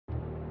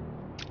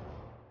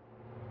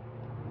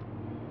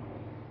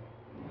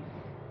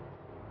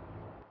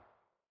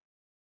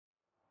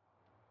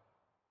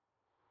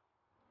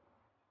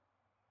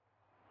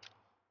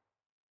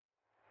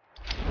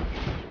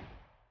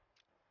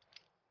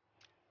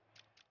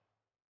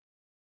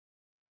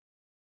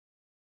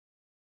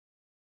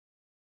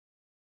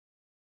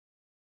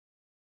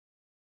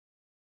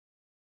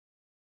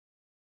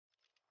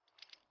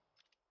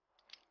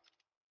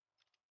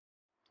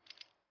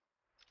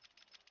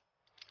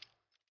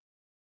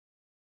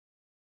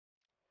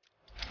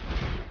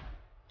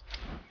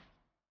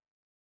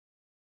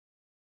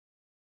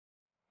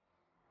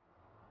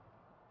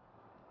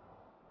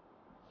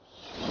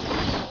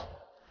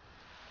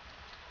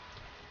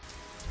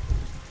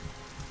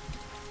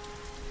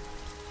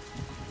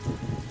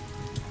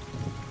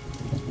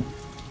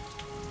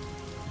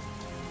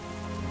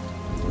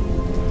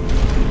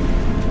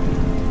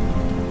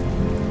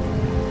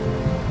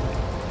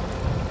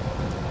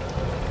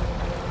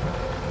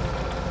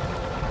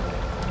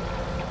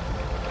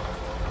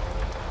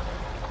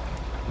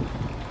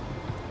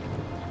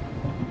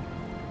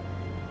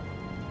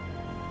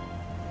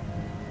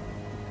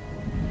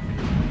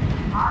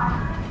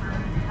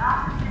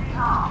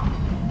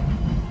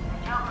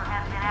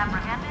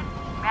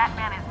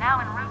Batman is now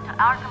en route to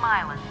Arkham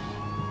Island.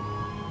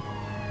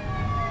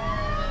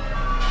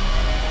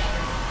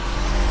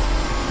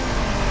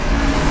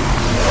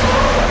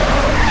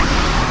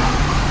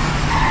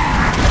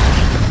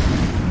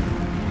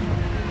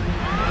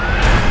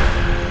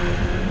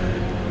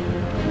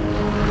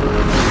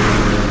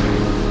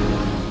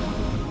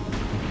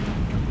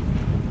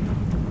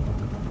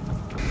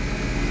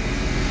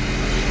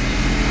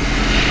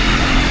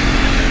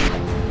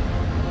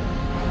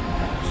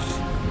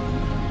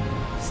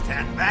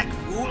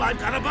 I've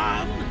got a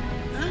bomb!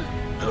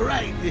 Huh? All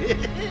right.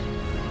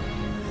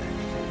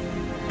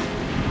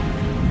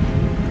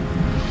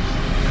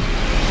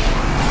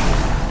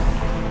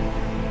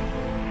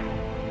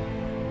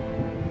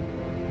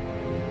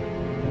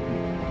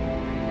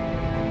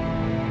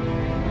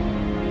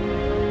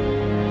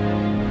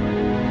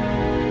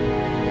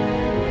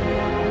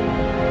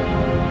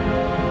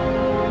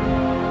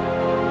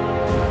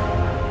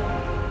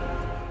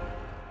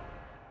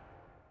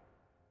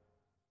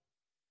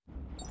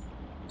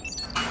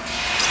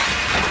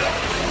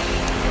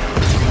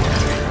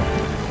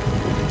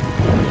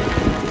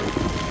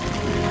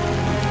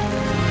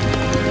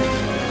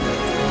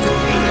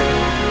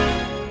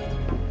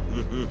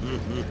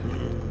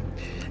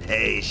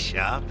 Hey,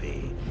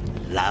 Sharpie.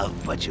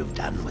 Love what you've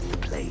done with the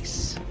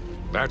place.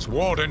 That's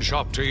Warden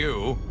Shop to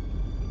you.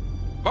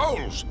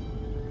 Bowles!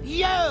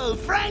 Yo,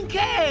 Frankie!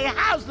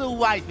 How's the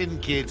wife and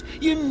kids?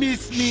 You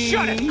miss me?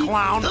 Shut it,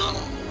 clown!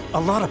 A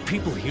lot of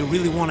people here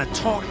really want to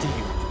talk to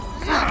you.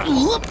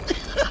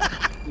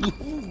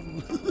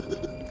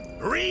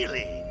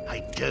 Really?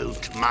 I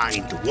don't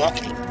mind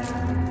walking.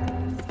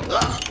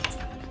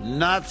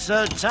 Not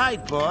so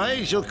tight,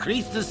 boys. You'll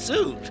crease the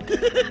suit.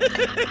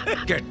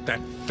 Get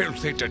that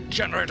filthy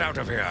degenerate out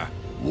of here!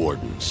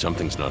 Warden,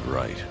 something's not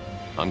right.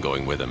 I'm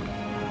going with him.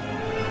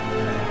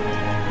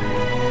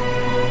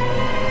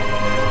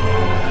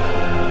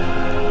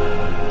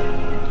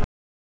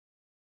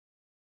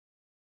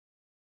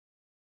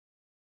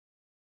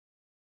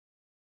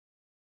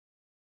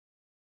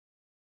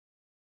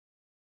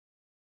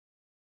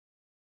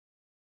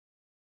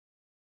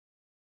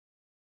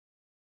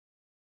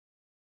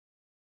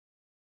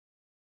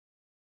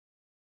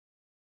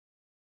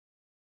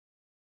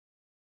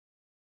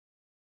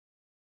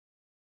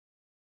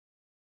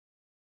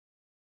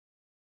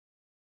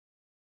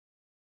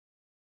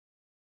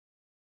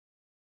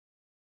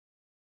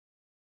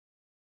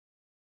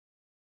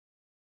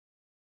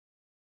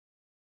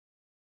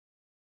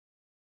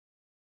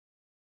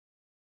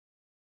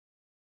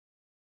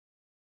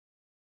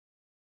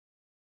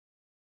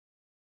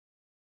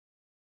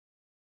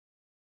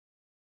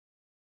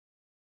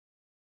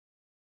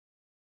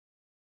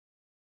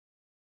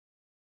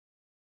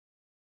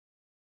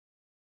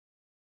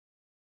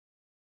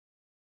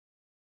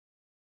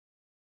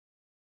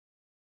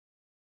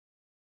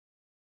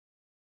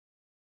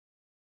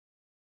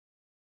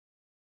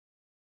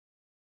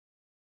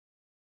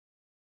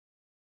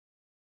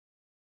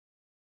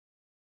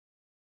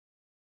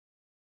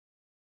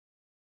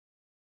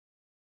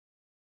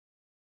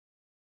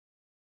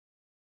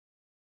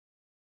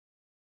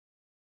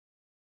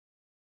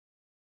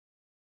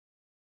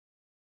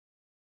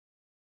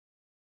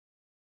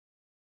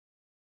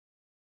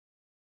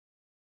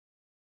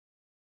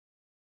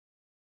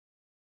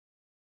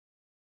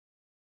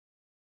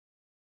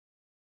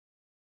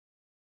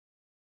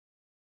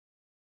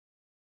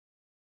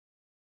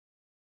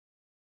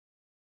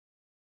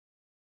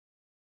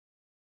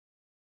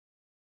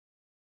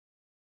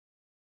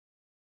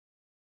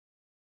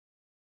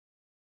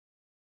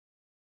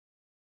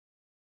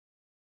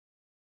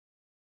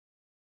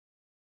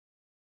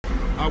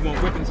 I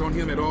want weapons on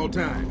him at all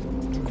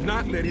times. Do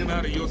not let him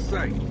out of your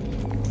sight.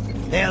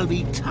 There'll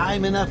be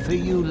time enough for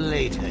you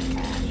later,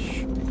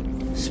 Cash.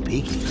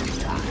 Speaking of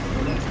time,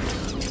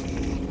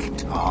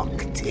 tick-tock,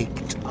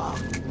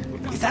 tick-tock.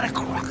 Is that a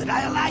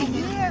crocodile I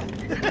hear?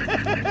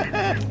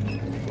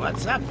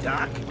 What's up,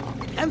 Doc?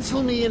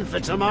 Pencil me in for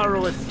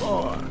tomorrow at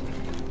 4.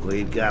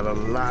 We've got a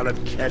lot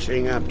of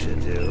catching up to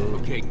do.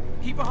 Okay,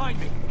 keep behind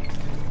me.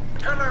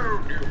 Hello,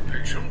 new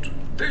patient.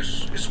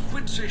 This is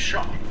Quincy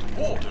Sharp,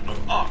 Warden of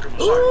Arkham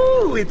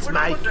Asylum. Ooh, it's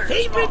my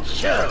favorite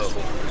show.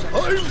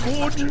 I'm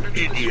Warden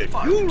Idiot.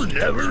 You'll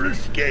never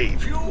escape.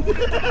 Few will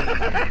become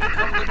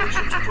the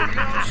nation's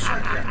premier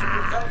psychiatric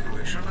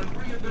evaluation and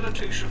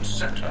rehabilitation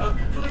center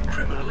for the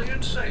criminally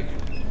insane.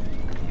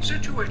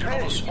 Situated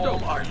on a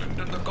small island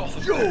in the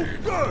Gotham City,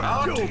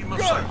 our team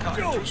of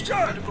psychiatrists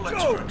and medical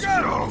experts.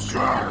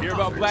 Hear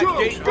about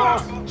Blackgate,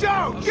 boss?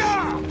 Joe!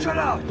 Shut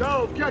up!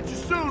 Joe, catch you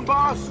soon,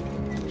 boss!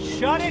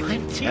 Shut it I'm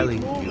and keep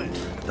telling moving.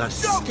 you, the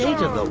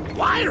state of the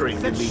wiring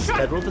in these shut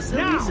federal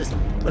facilities now. is,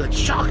 well, it's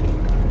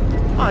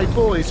shocking. My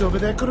boys over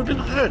there could have been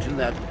hurt in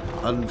that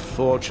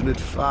unfortunate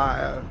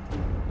fire.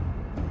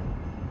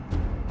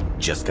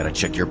 Just gotta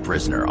check your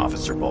prisoner,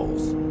 Officer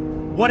Bowles.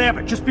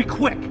 Whatever, just be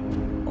quick.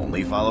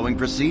 Only following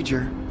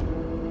procedure.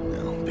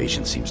 Well,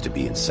 patient seems to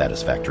be in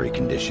satisfactory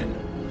condition.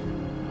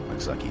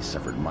 Looks like he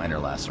suffered minor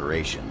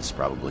lacerations,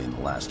 probably in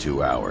the last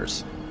 2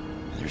 hours.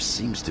 There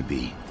seems to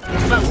be...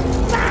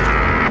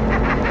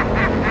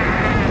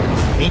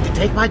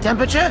 take my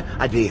temperature,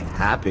 I'd be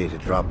happy to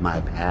drop my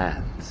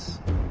pants.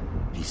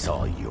 He's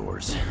all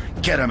yours.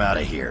 Get him out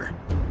of here.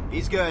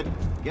 He's good.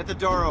 Get the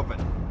door open.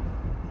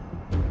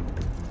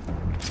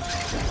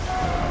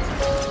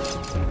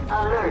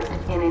 Alert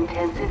in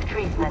intensive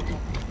treatment.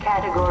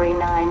 Category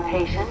 9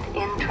 patient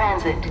in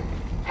transit.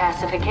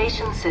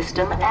 Pacification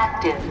system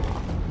active.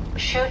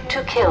 Shoot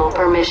to kill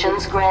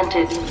permissions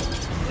granted.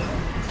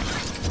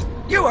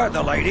 You heard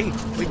the lady.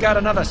 We got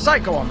another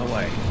psycho on the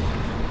way.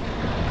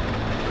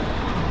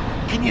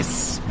 Can you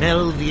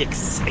smell the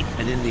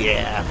excitement in the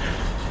air?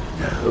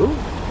 No?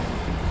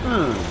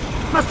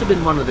 Must have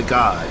been one of the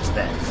guards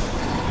then.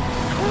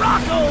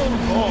 Croc, old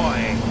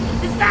boy!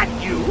 Is that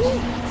you?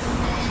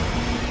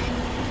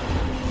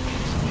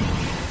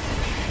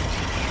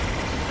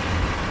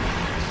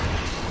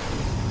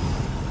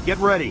 Get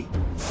ready.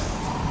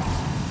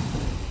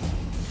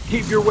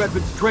 Keep your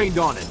weapons trained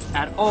on it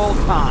at all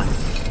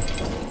times.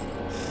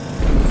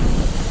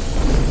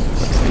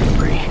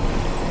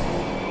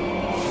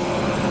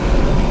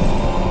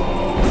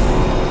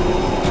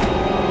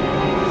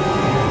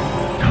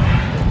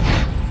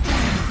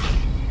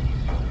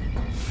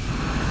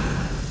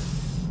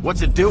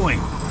 What's it doing?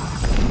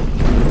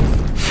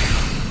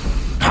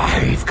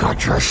 I've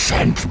got your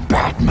scent,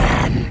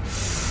 Batman.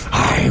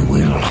 I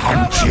will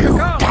hunt you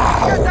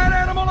down. Get that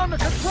animal under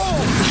control!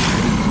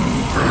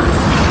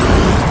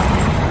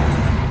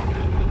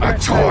 A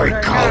toy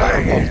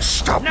collar won't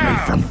stop me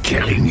from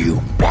killing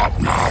you,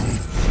 Batman.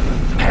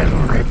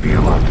 I'll rip you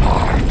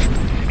apart.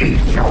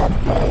 Eat your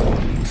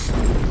bones.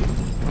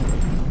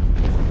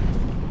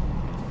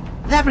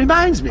 That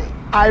reminds me,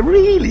 I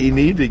really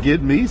need to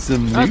get me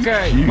some new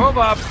Okay, shoes. move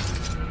up.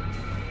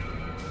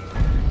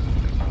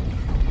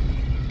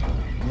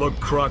 Look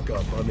Croc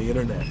up on the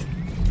internet.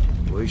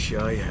 Wish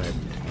I hadn't.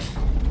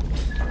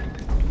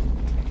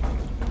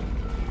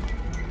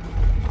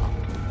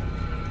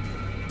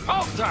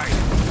 Hold tight.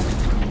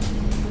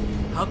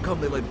 How come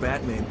they let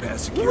Batman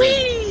pass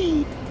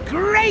security? Whee!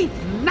 Great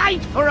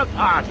night for a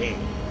party!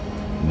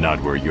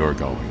 Not where you're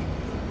going.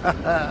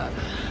 The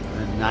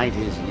night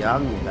is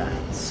young,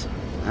 Bats.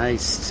 I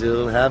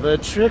still have a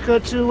trick or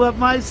two up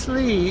my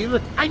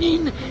sleeve. I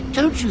mean,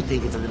 don't you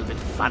think it's a little bit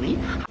funny?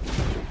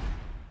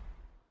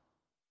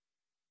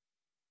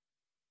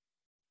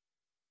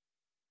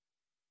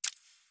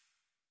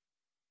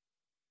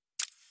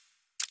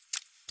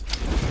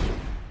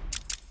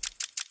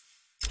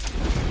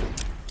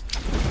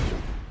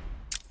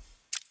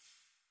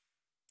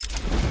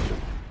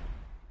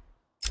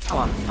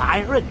 A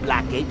fire at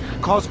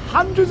Blackgate caused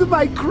hundreds of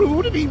my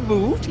crew to be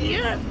moved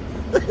here?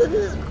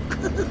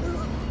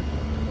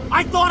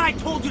 I thought I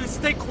told you to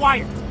stay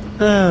quiet.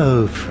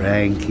 Oh,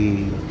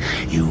 Frankie,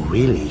 you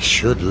really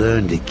should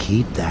learn to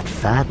keep that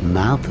fat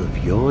mouth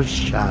of yours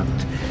shut.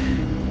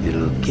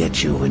 It'll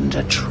get you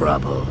into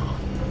trouble.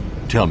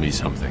 Tell me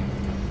something.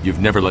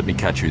 You've never let me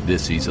catch you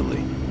this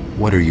easily.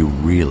 What are you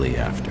really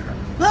after?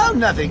 Oh,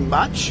 nothing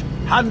much.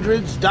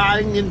 Hundreds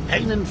dying in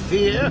pain and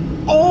fear.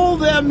 All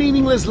their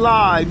meaningless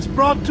lives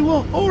brought to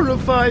a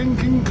horrifying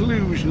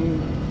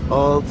conclusion.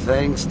 All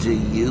thanks to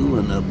you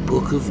and a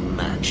book of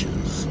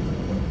matches.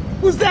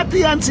 Was that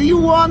the answer you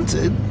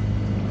wanted?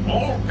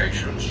 All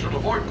patients should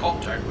avoid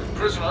contact with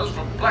prisoners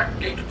from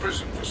Blackgate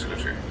Prison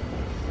Facility.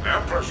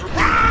 Their presence...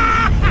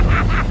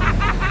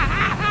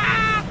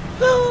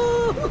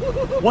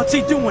 What's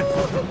he doing?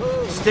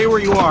 Stay where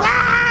you are.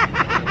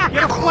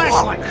 Get a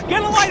flashlight.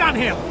 Get a light on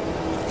him.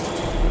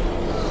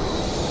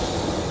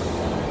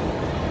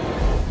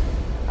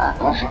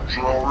 Presence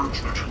in our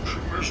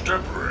institution is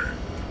temporary.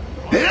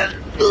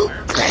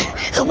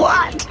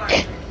 What?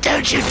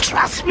 Don't you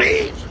trust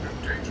me?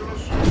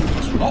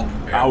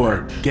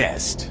 Our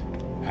guest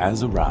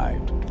has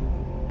arrived.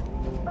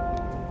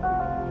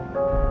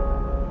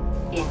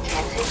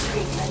 Intensive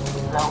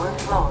treatment. Lower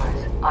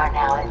floors are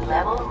now at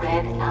level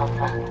red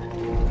alpha.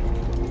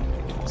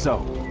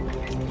 So,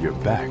 you're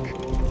back.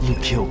 You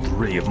killed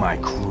 3 of my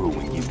crew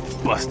and you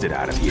busted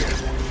out of here.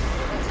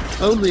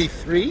 Only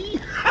 3?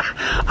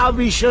 I'll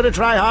be sure to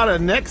try harder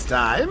next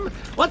time.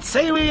 What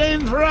say we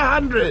aim for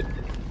 100?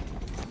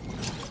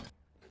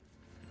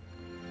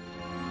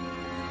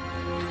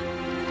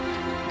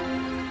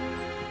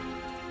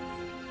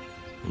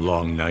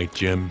 Long night,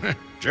 Jim?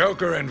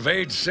 Joker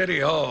invades City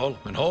Hall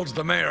and holds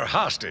the mayor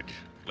hostage,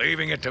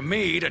 leaving it to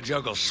me to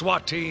juggle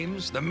SWAT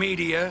teams, the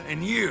media,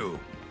 and you.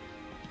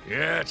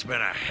 Yeah, it's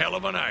been a hell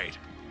of a night.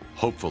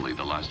 Hopefully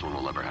the last one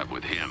we'll ever have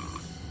with him.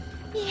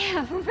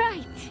 Yeah,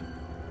 right.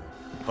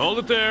 Hold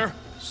it there.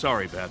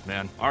 Sorry,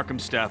 Batman.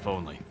 Arkham staff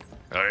only.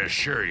 I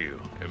assure you,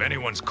 if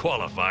anyone's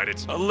qualified,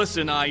 it's...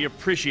 Listen, I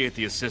appreciate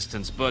the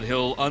assistance, but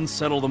he'll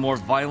unsettle the more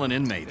violent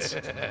inmates.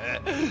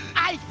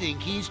 I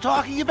think he's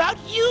talking about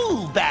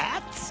you,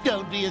 Bats.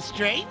 Don't be a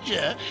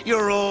stranger.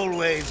 You're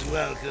always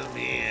welcome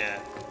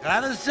here.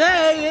 Gotta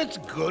say, it's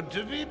good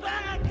to be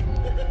back.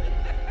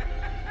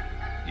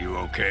 You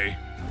okay?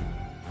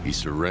 He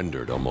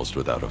surrendered almost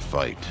without a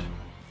fight.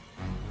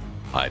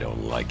 I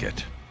don't like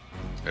it.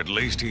 At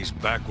least he's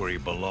back where he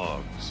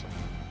belongs.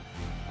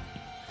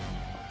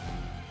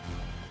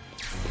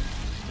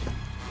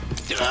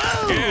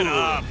 Get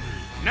up!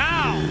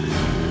 Now!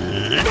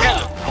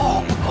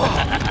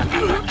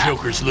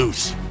 Joker's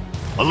loose.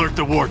 Alert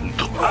the warden.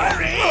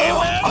 Hurry!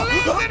 We're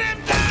losing him,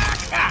 Doc!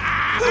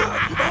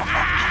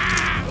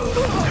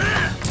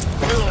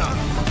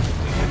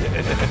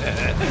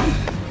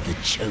 The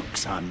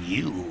joke's on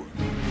you.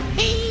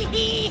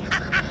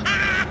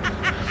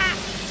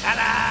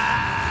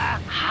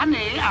 Ta-da!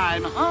 Honey,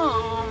 I'm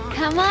home.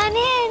 Come on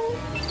in.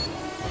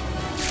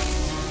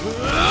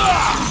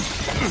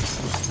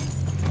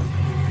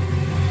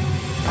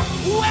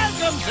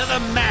 Welcome to the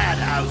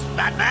madhouse,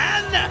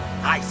 Batman!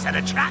 I set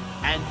a trap,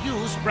 and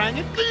you sprang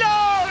it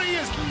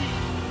gloriously!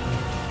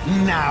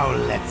 Now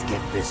let's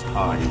get this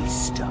party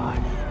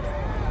started.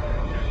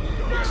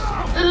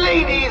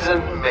 Ladies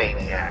and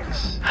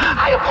maniacs,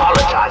 I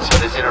apologize for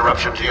this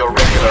interruption to your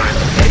regular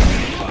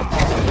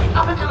entertainment.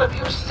 Up until a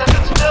few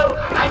seconds ago,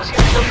 I've seen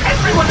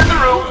everyone in the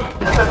room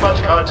has been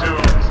much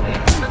cartoons.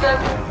 But then,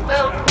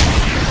 well,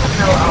 you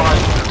know how I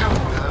do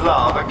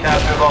love a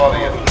captive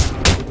audience.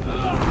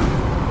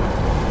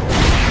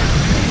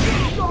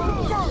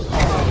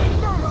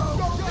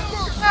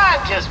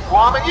 I'm just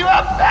warming you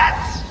up,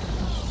 Bats.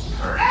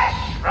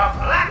 Fresh from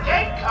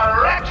Blackgate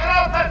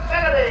Correctional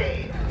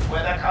Facility,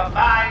 with a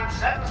combined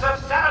sentence of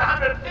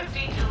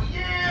 752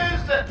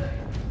 years.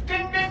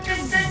 Ding, ding,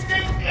 ding, ding,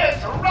 ding.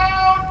 It's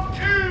round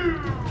 2.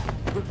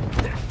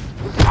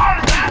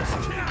 Sorry, Bats.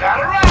 You got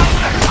around.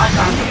 I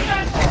got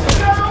this.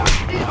 No,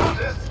 he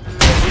loses.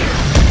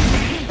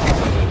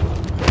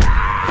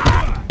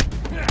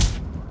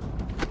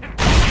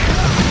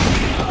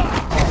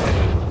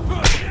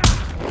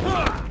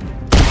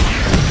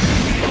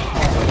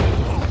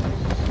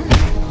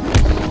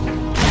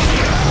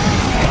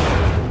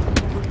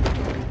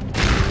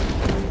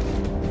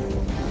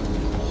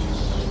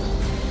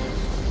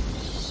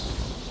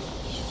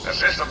 The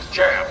system's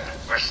jammed.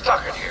 We're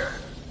stuck in here.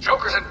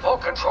 Joker's in full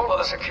control of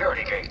the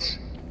security gates.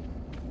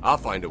 I'll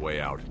find a way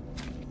out.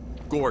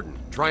 Gordon,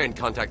 try and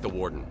contact the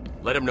warden.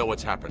 Let him know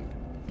what's happened.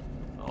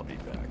 I'll be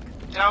back.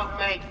 Don't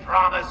make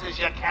promises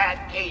you can't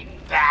keep,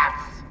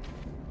 Bats.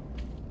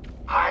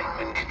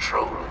 I'm in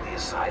control of the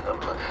asylum.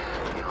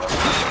 You're not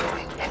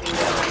going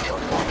anywhere I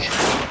don't want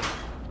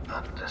you.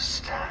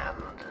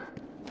 Understand?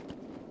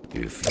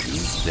 If you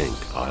think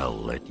I'll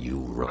let you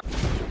run...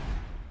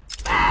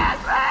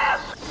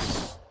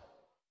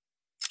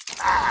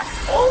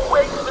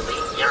 Always with the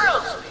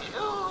heroes!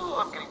 Ooh,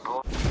 I'm getting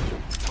bored.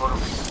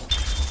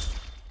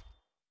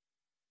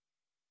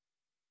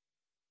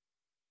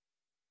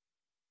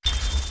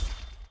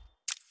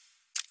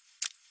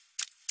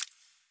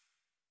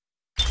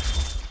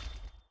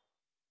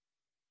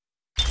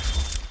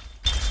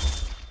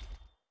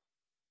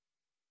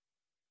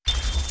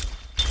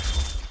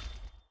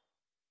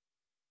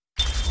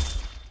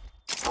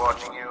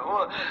 Watching you.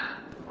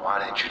 Why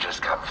didn't you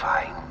just come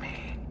find me?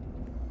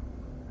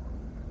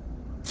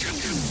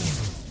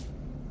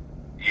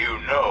 You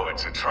know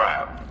it's a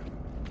trap.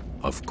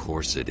 Of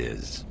course it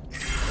is.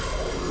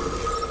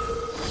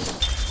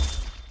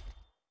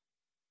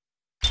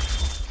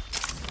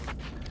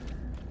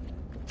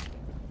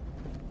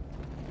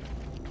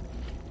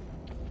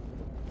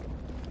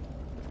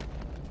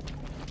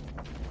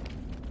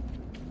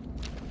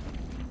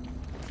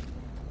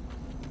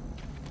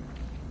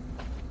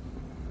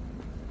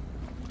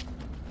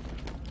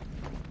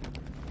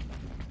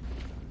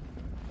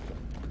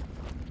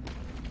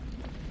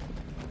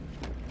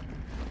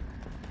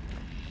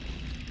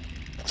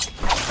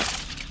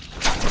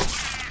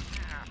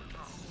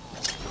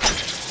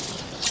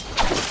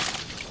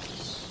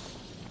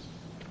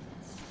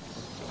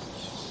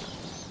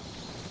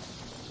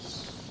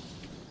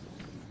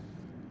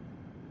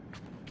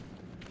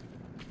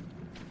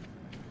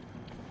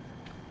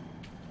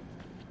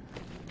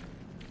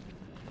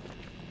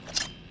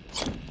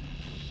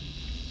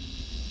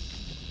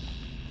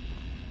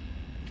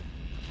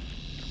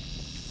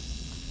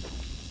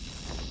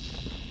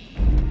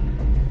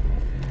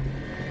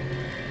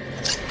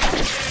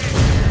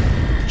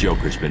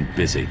 Joker's been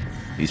busy.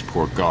 These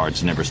poor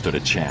guards never stood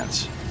a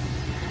chance.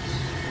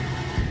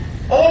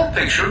 All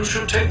patients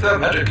should take their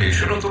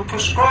medication at the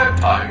prescribed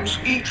times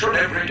each and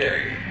every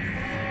day.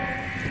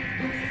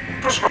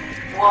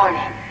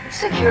 Warning.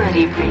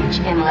 Security breach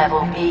in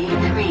level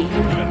B3.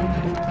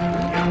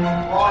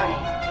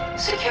 Warning.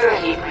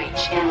 Security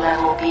breach in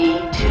level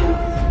B2.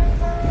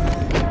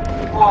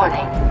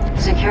 Warning.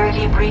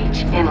 Security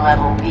breach in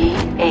level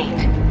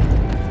B8.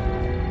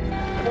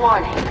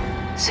 Warning.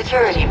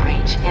 Security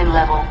breach in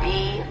level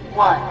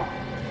B1.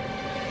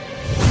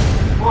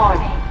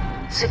 Warning.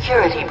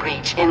 Security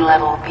breach in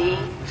level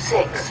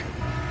B6.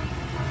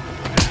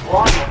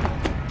 Warning.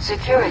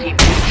 Security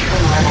breach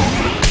in level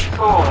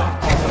B4.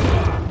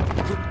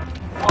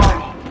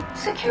 Warning.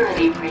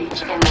 Security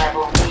breach in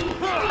level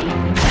B3.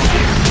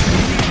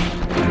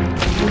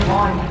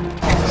 Warning.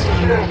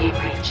 Security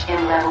breach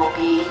in level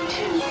B2.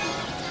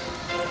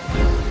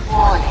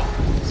 Warning.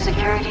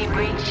 Security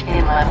breach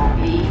in level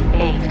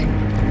B8.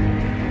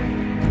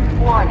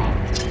 Warning.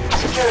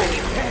 Security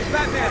breach. Hey,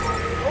 Batman!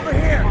 Over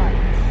here!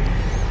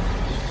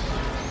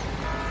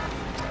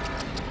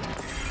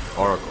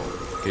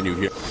 Can you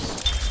hear?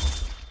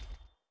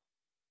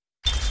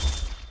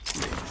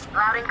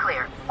 Loud and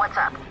clear. What's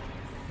up?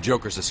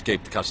 Joker's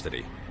escaped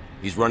custody.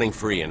 He's running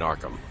free in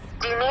Arkham.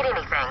 Do you need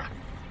anything?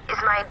 Is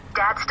my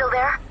dad still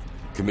there?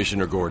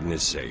 Commissioner Gordon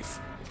is safe.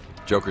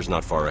 Joker's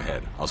not far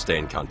ahead. I'll stay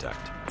in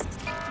contact.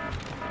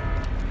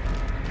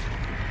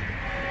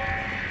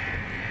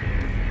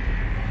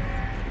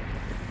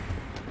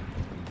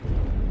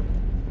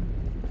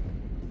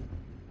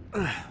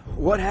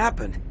 What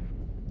happened?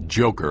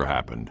 Joker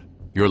happened.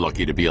 You're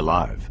lucky to be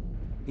alive.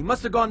 He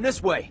must have gone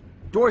this way.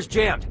 Door's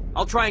jammed.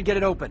 I'll try and get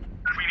it open.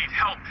 We need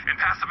help in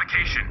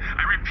pacification.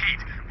 I repeat,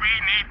 we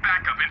need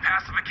backup in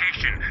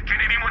pacification.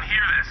 Can anyone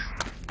hear this?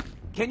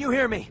 Can you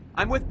hear me?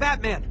 I'm with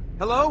Batman.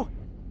 Hello?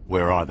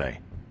 Where are they?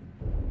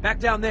 Back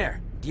down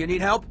there. Do you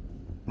need help?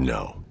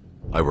 No.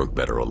 I work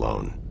better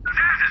alone.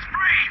 Zaz is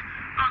free!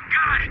 Oh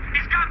God,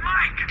 he's got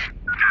Mike!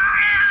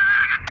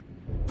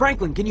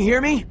 Franklin, can you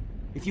hear me?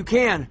 If you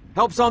can,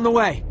 help's on the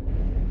way.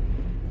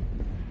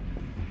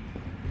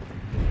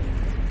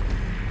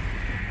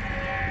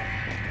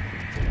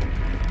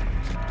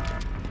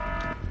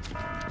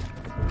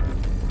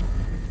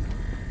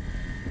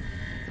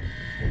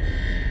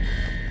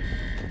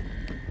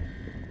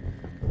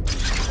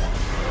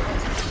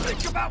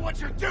 Think about what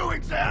you're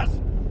doing, Zaz!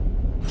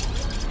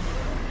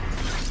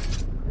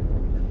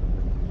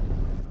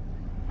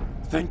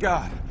 Thank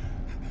God.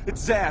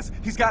 It's Zaz.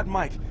 He's got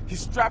Mike. He's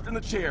strapped in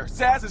the chair.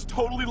 Zaz has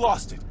totally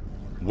lost it.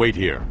 Wait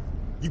here.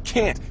 You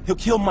can't. He'll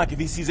kill Mike if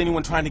he sees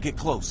anyone trying to get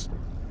close.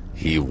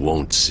 He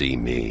won't see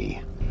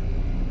me.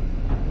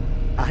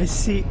 I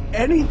see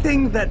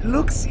anything that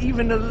looks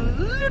even a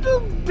little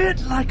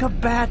bit like a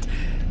bat,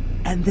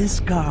 and this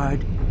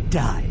guard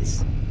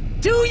dies.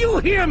 Do you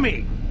hear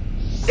me?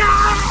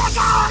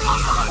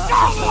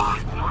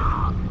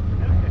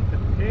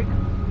 Pig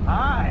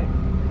pie.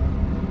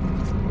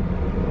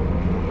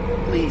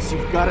 Please,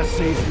 you've got to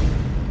save him.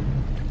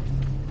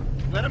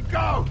 Let him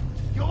go!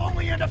 You'll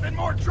only end up in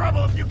more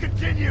trouble if you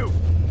continue!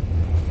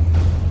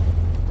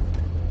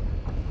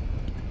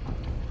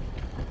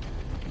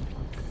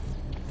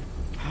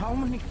 How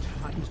many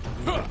times do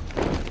we have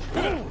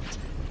to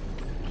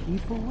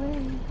keep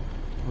away,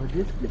 or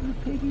this little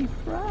piggy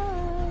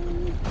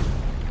fries?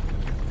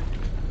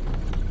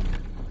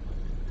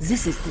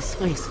 This is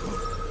disgraceful.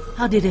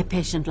 How did a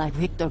patient like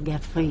Victor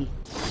get free?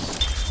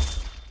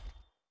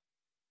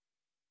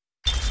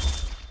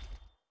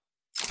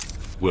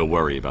 We'll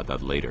worry about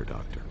that later,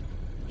 Doctor.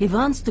 He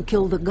wants to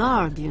kill the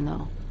guard, you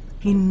know.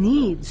 He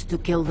needs to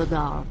kill the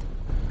guard.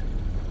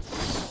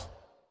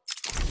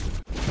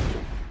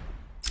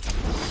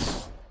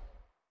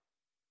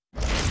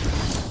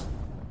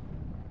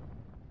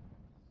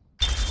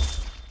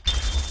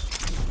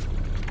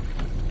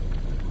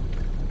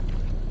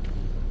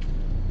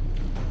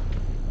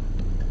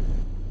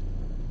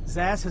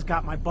 Zaz has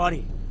got my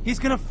buddy. He's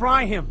gonna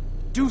fry him.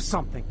 Do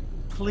something,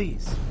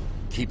 please.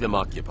 Keep him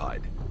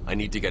occupied. I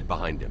need to get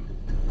behind him.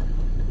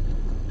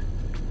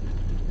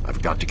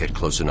 I've got to get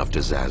close enough to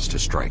Zaz to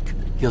strike.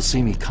 He'll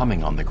see me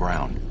coming on the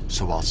ground,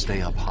 so I'll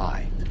stay up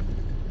high.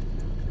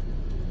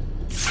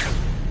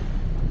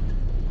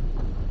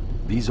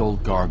 These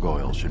old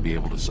gargoyles should be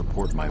able to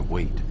support my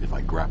weight if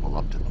I grapple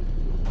up to them.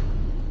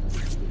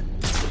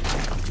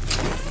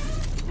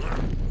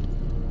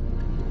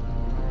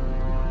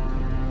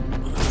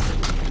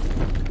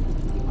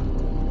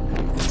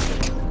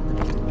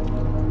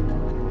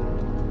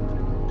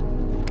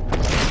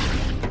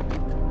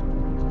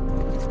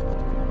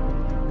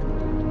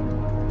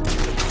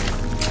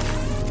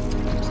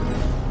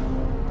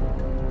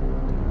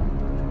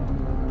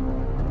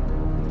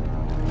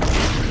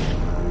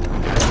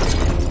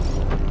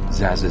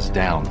 Zaz is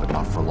down, but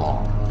not for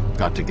long.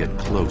 Got to get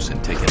close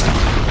and take him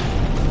out.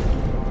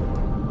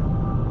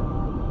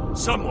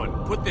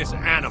 Someone put this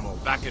animal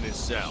back in his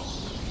cell.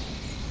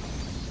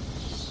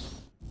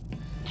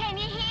 Can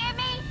you hear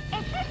me?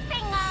 Is this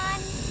thing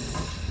on?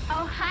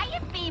 Oh,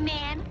 hiya,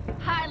 B-Man.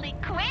 Harley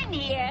Quinn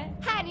here.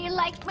 How do you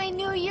like my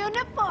new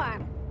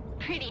uniform?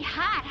 Pretty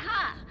hot,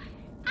 huh?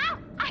 Oh,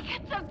 I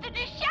got something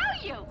to show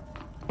you.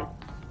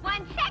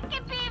 1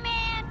 second,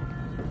 B-Man.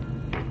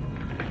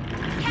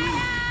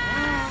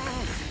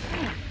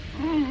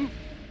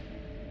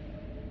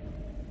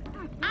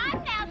 I'm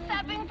now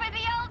subbing for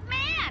the old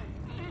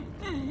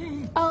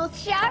man. Old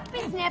Sharp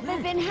has never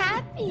been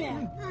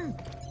happier.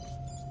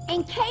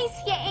 In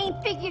case you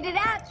ain't figured it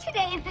out,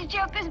 today is the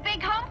Joker's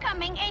big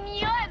homecoming, and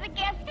you're the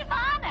guest of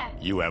honor.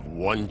 You have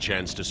one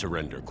chance to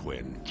surrender,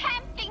 Quinn.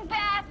 Tempting,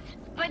 Bats,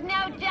 but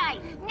no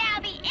dice. Now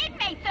the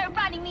inmates are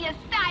running the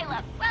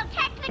asylum. Well,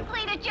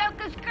 technically the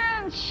Joker's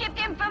goons shipped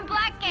in from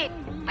Blackgate,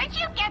 but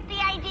you get the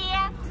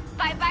idea.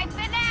 Bye-bye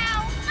for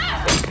now.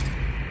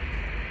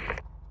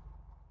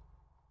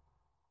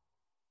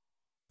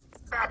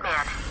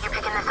 Batman, you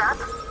picking this up?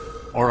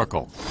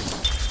 Oracle.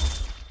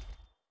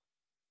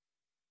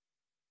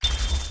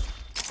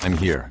 I'm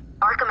here.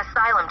 Arkham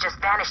Asylum just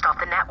vanished off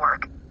the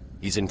network.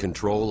 He's in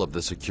control of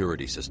the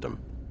security system.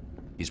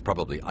 He's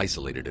probably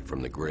isolated it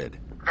from the grid.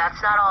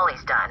 That's not all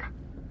he's done.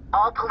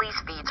 All police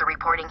feeds are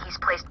reporting he's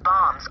placed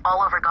bombs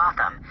all over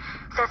Gotham.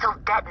 Says he'll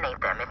detonate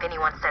them if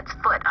anyone sets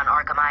foot on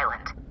Arkham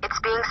Island. It's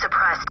being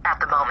suppressed at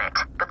the moment,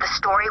 but the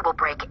story will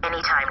break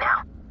any time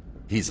now.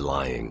 He's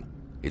lying.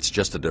 It's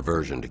just a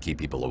diversion to keep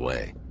people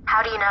away.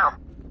 How do you know?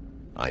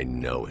 I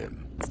know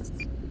him.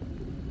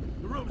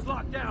 The room's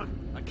locked down.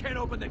 I can't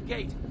open the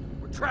gate.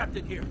 We're trapped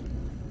in here.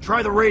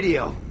 Try the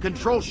radio.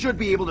 Control should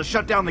be able to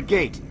shut down the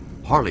gate.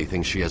 Harley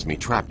thinks she has me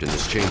trapped in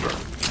this chamber.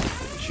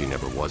 She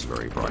never was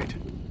very bright.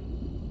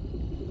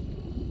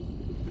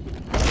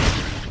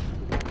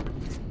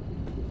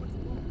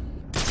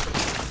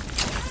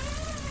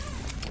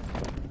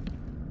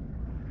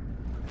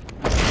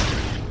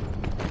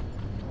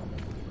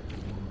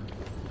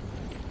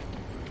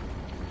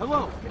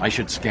 Hello? I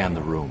should scan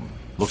the room.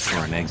 Look for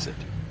an exit.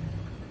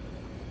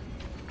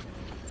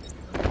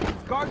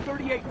 Guard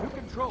 38, new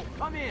control.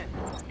 Come in.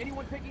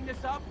 Anyone picking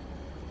this up?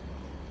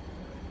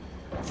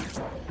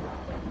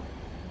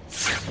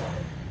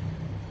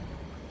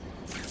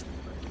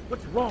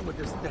 What's wrong with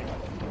this thing?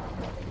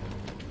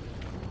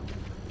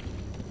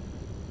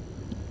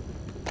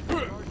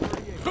 Guard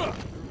 38.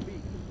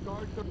 Repeat.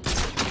 Guard 38.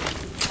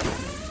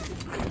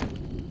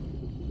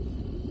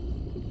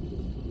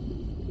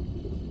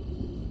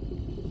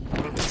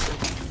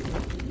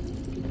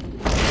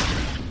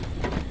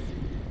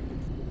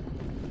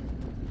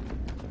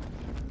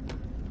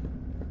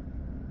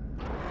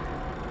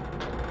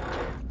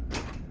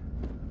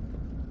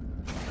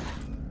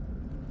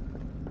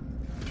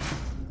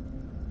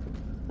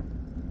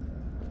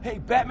 Hey,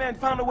 Batman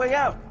found a way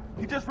out.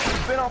 He just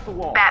ripped the bin off the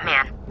wall.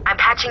 Batman, I'm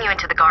patching you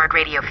into the guard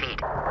radio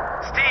feed.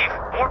 Steve,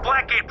 more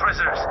Blackgate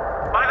prisoners.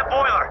 By the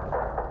boiler.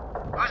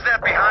 Who's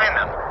that behind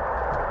them?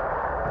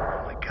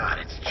 Oh my god,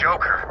 it's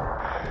Joker.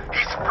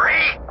 He's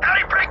free! How'd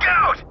he break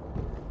out?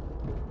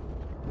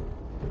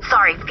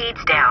 Sorry,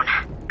 feed's down.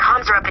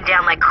 Comms are up and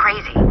down like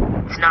crazy.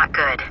 It's not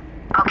good.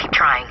 I'll keep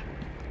trying.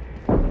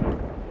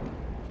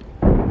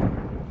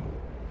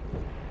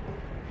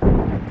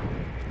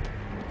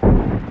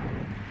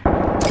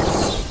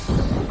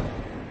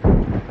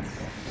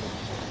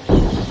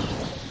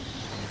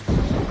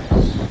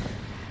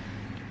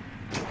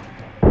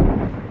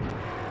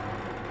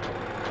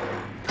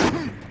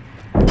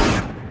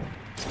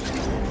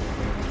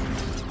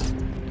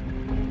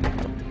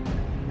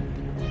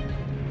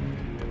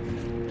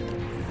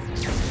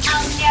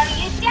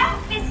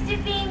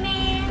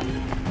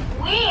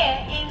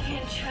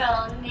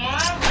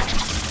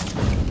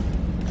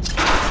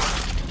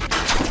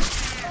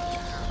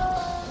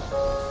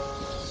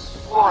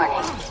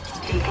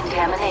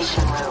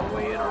 Decontamination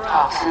room.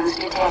 Toxins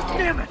detected.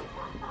 Damn it!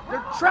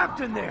 They're trapped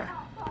in there!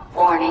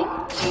 Warning,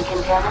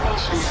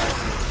 decontamination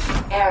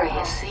room.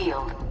 Area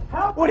sealed.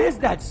 What is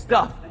that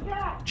stuff?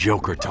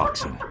 Joker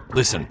toxin.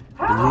 Listen,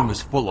 the room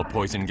is full of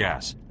poison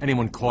gas.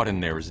 Anyone caught in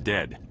there is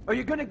dead. Are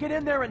you gonna get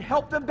in there and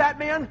help them,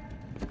 Batman?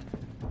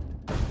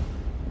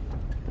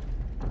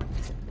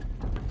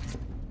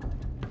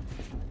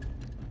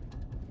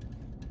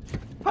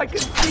 I can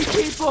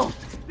see people!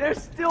 They're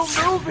still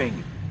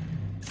moving!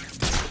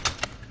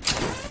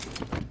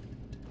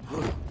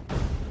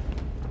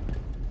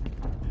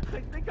 I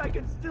think I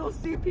can still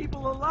see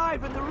people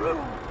alive in the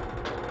room!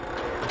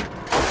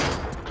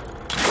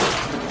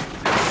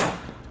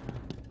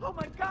 Oh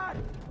my god!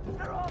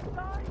 They're all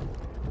dying!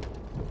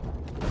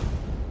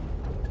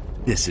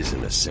 This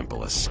isn't a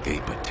simple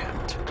escape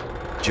attempt.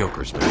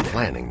 Joker's been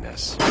planning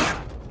this.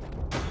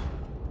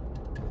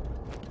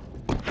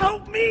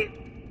 Help me!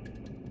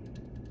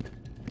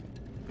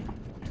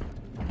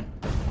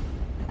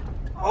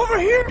 Over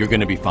here! You're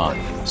gonna be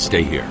fine.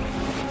 Stay here.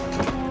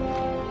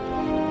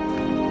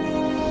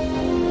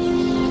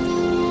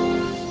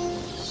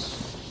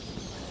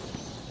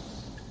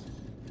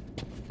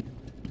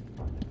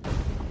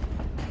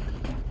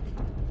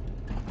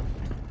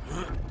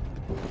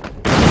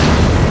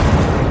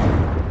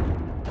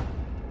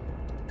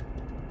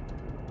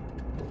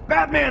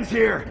 Batman's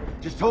here!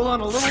 Just hold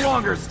on a little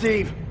longer,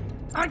 Steve.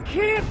 I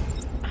can't!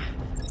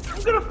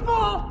 I'm gonna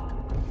fall!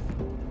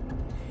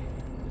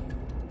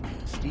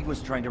 Steve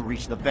was trying to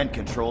reach the vent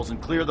controls and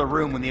clear the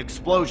room when the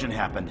explosion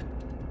happened.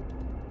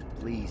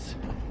 Please,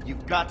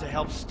 you've got to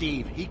help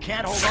Steve. He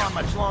can't hold on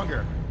much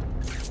longer.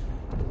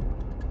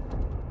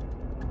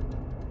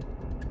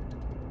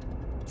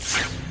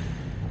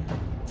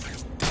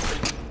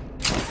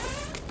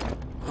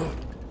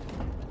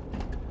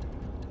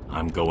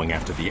 I'm going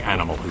after the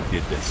animal who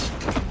did this.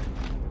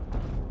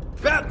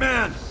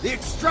 Batman! The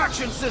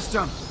extraction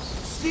system!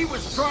 Steve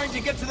was trying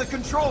to get to the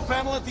control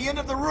panel at the end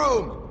of the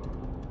room!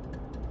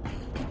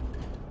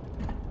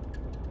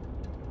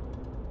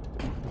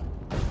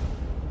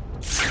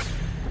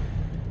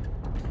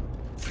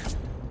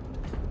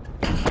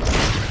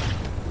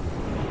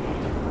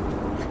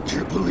 I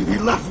can't believe he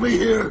left me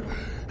here!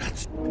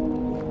 That's...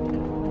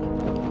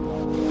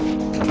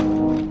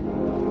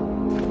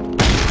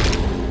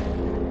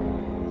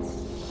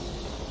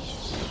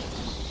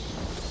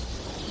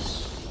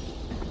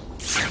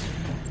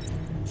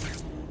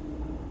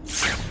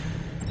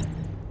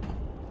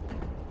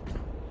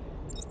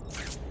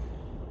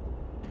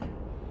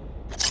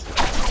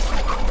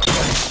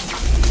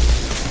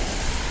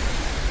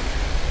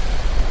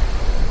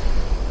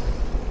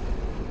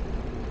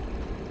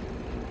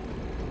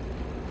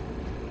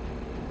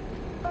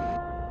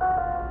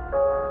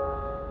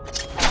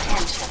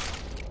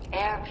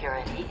 Air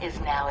purity is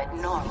now at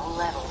normal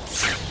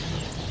levels.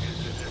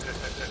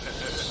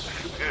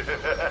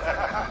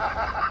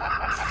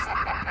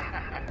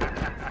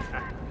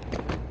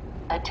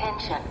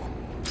 Attention.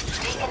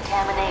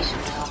 Decontamination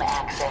room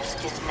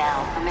access is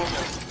now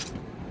permitted.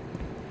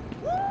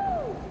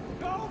 Woo!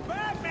 Go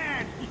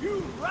Batman!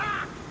 You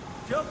rock!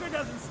 Joker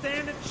doesn't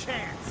stand a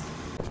chance.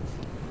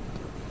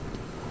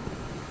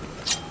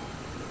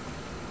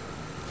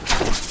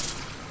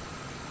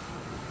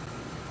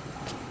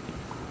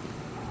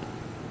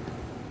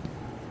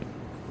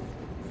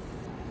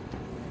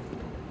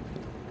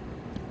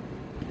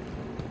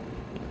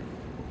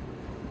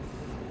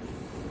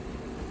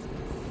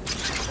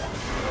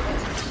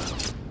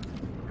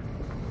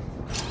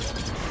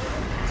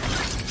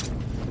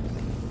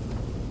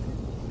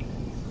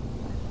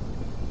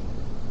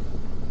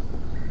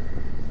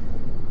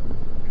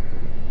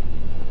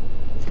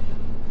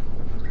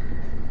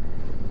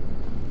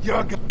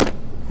 You're good.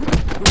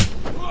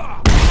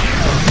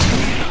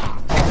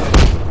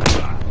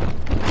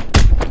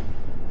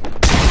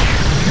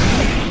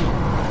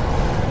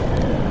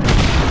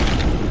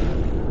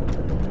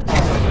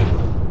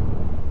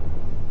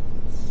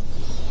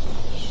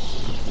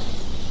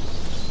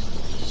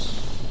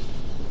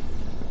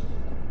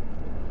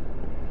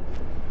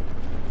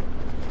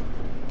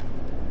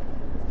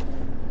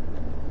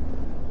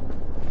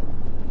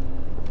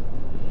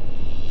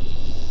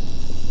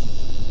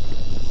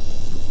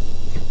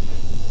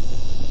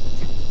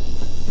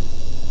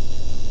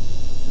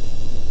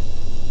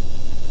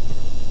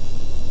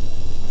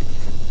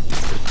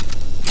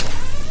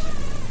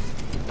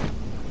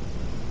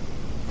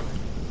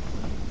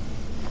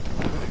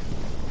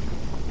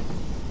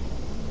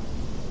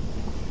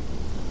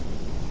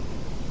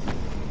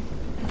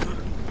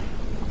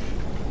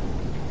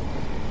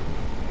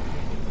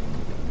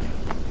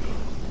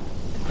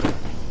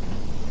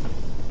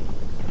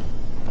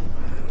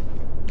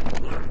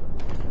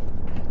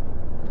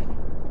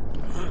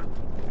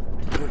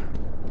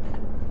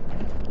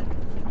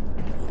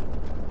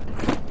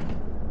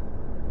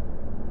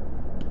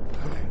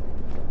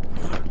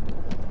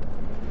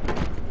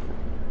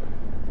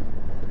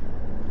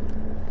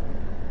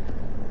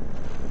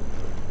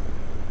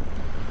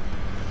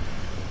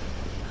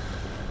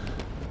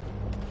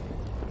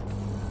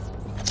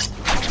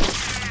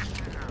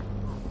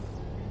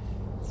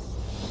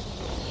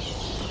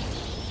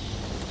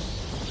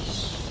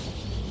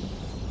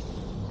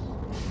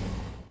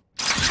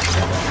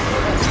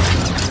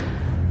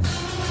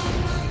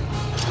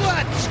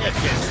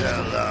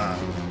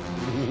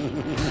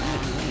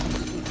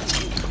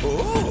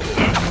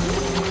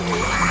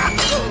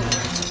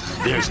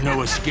 There's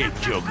no escape,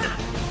 Joker.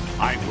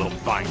 I will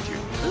find you.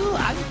 Oh,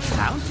 I'm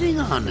counting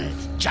on it.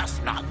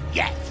 Just not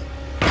yet.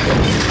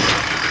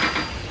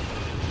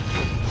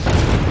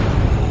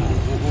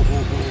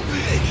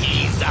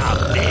 He's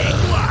a big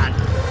one.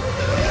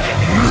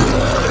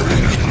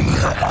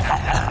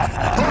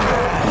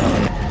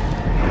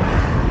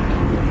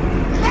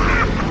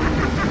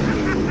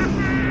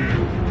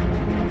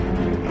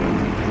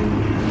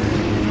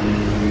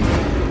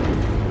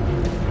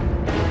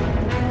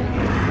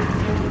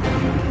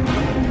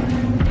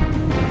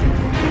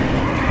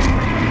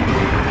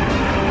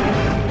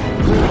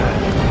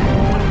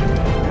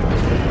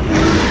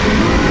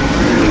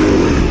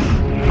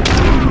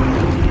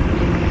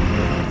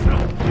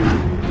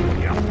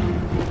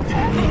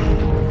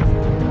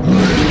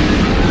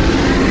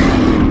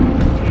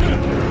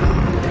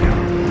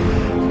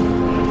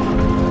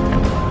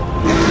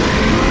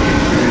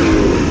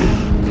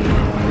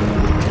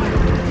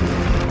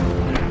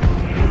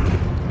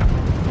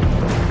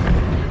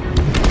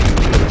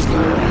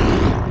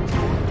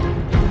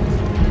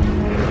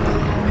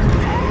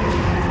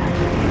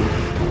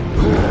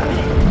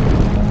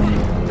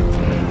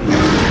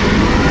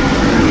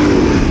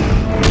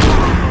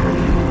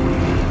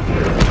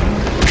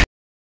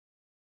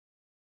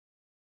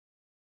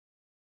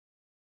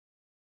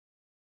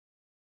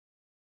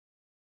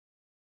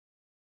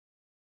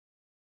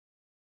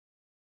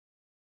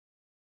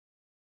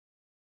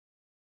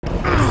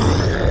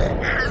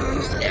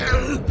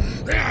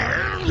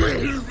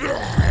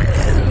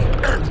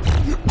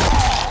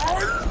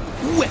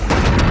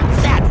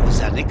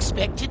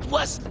 Unexpected,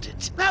 wasn't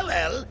it? Oh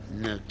well,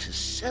 note to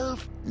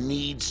self,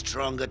 need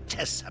stronger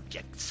test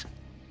subjects.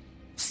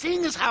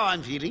 Seeing as how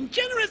I'm feeling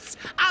generous,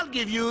 I'll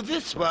give you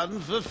this one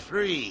for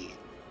free.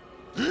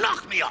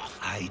 Knock me off,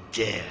 I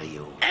dare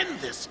you. End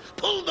this.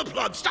 Pull the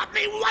plug. Stop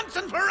me once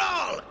and for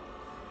all.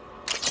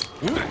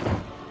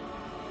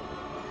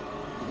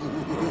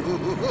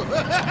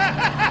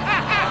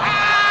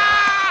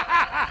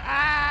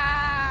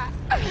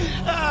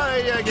 Oh,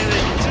 you're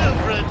getting too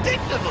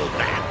predictable,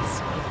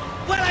 Bats.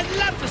 Well, I'd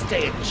love to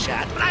stay and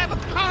chat, but I have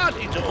a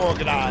party to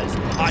organize.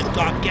 I've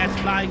got guests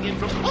flying in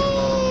from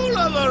all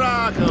over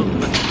Arkham.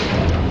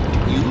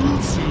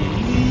 You'll see.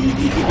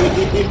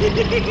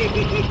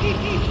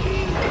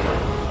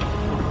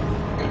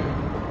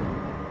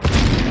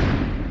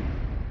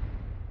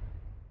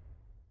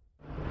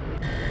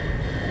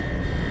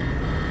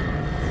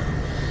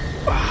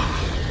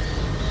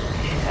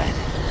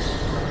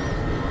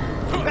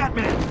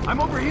 I'm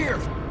over here!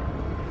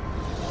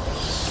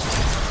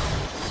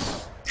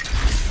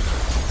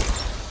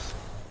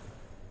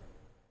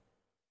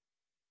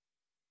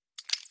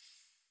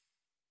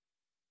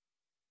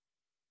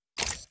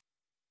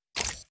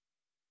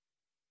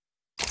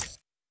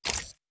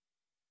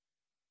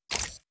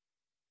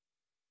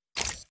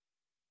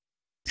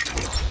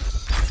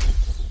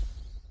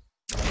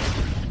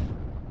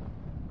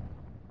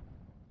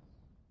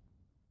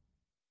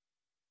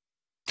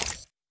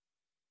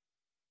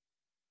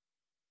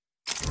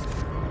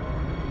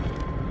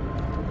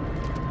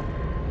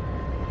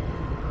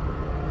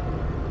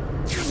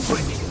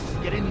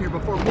 Get in here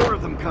before more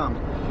of them come.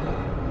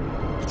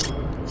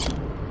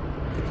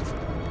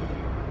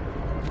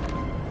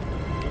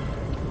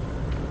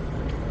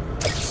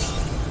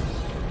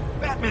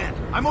 Batman,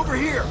 I'm over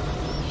here!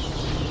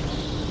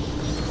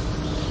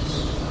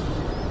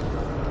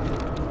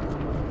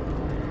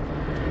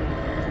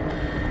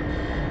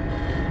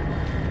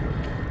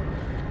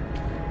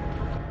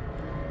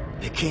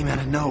 They came out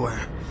of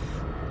nowhere.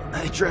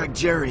 I dragged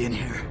Jerry in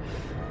here.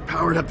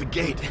 Powered up the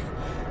gate.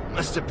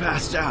 Must have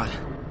passed out.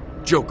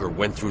 Joker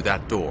went through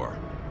that door.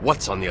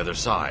 What's on the other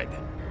side?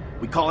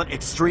 We call it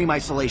extreme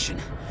isolation.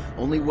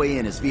 Only way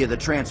in is via the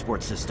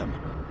transport system.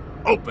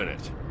 Open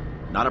it!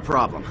 Not a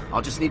problem.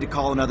 I'll just need to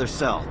call another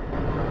cell.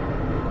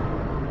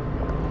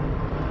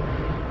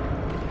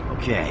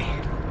 Okay.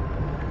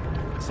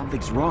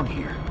 Something's wrong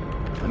here.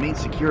 The main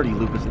security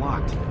loop is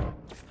locked.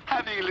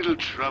 Having a little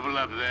trouble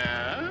up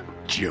there?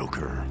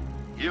 Joker.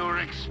 You're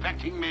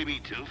expecting maybe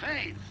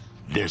Two-Face?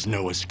 There's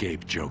no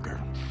escape, Joker.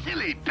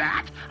 Silly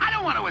bat! I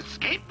don't want to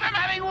escape. I'm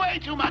having way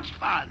too much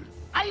fun.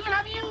 I even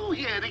have you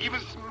here to give a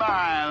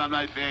smile on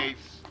my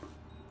face.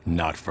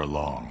 Not for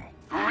long.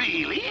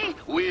 Really?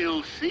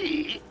 We'll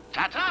see.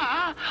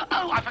 Ta-ta!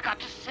 Oh, I forgot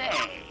to say.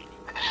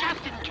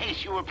 Just in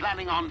case you were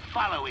planning on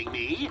following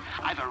me,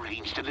 I've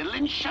arranged a little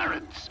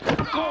insurance.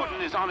 Gordon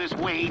is on his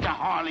way to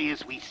Harley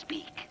as we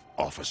speak.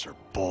 Officer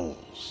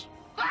Bowles.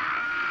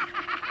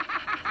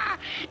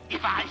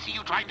 If I see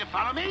you trying to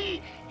follow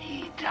me,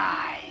 he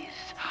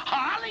dies.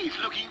 Harley's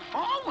looking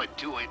forward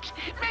to it.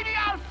 Maybe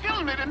I'll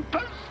film it and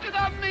post it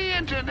on the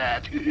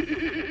internet.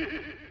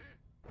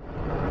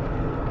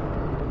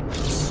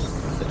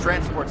 The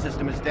transport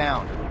system is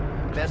down.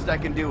 Best I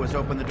can do is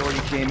open the door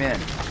you came in.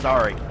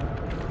 Sorry.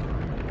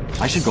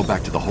 I should go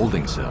back to the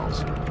holding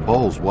cells.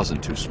 Bowles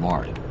wasn't too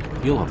smart.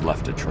 He'll have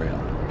left a trail.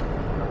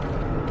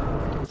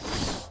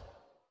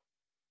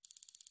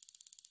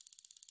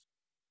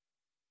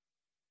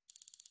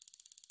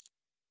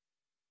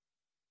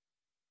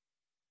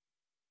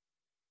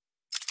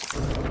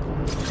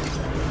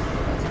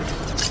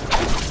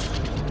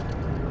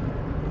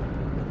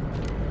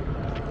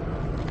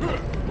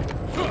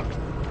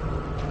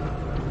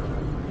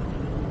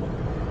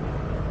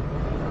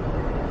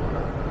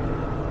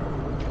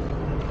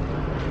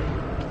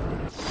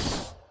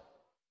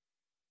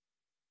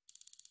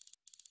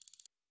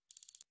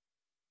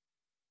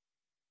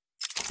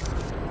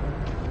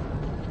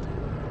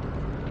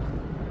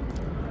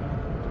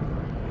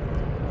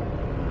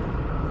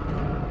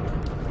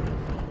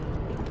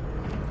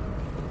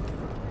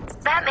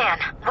 Batman,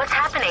 what's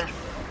happening?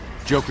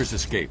 Joker's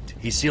escaped.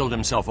 He sealed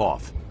himself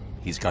off.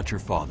 He's got your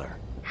father.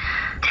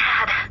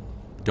 Dad.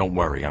 Don't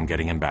worry, I'm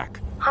getting him back.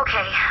 Okay,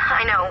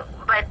 I know,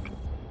 but...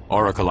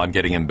 Oracle, I'm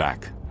getting him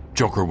back.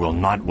 Joker will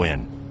not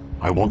win.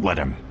 I won't let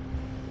him.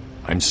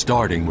 I'm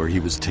starting where he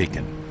was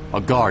taken.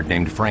 A guard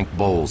named Frank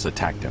Bowles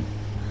attacked him.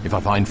 If I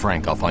find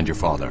Frank, I'll find your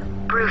father.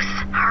 Bruce,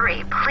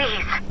 hurry,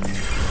 please.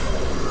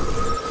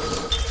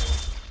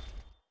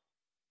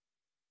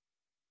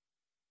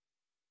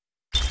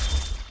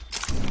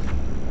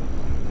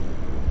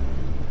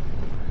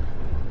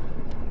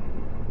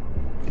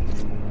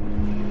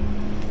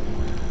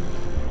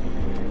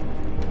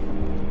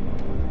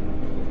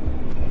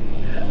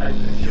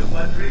 You're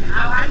wondering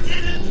how I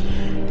did it?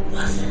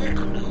 Wasn't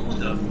a clue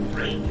the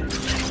breaker?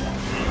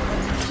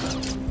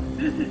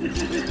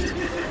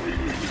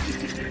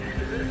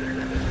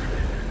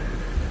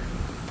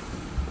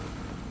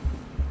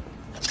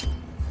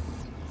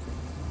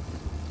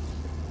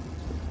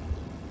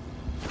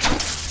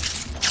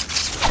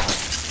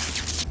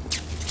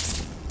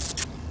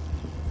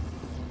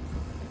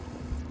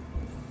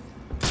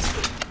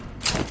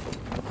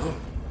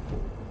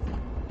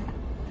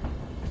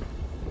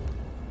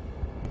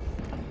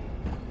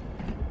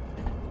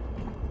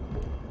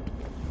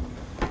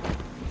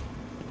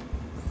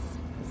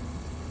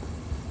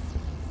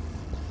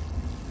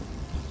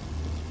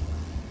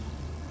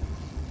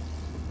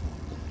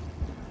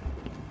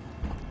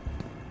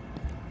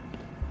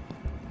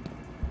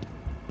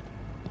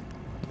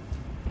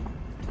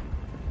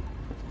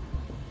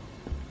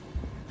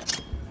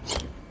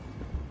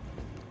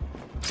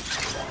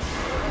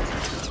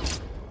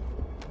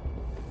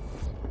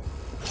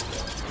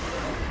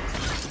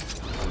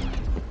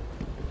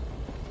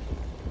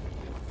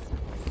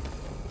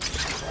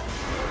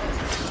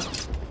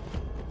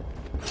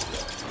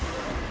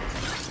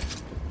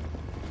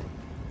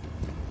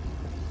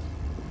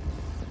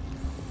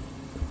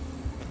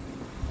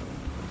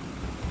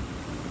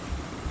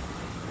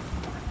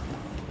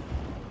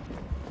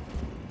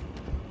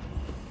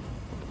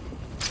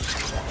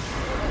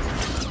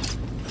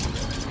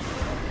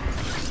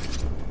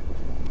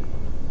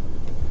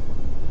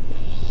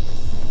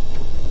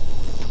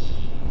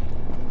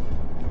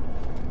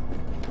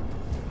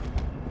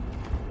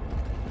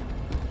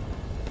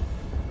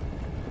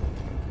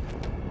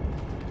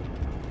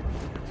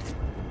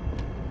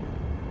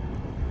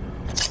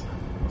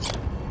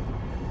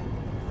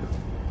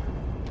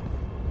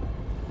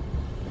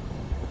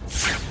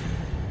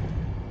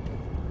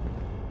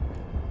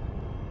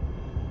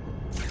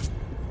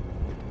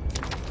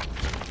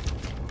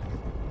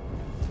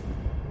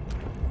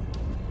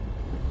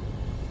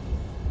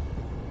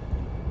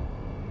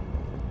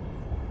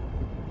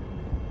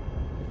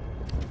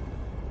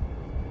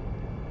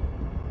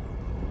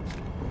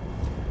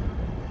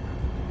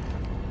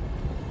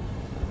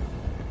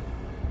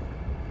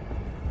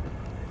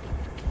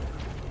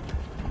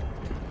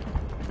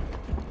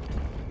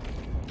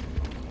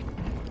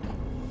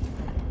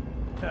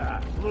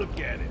 Look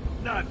at him.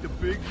 Not the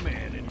big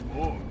man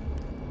anymore.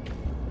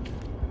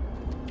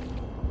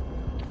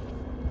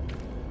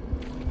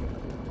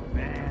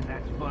 Man,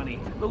 that's funny.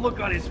 The look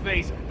on his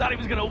face. Thought he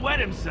was gonna wet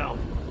himself.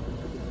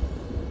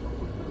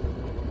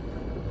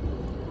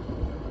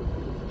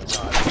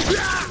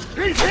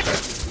 He's hit!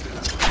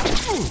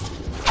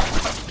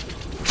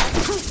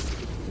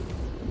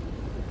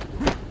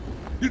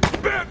 It's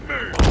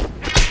Batman!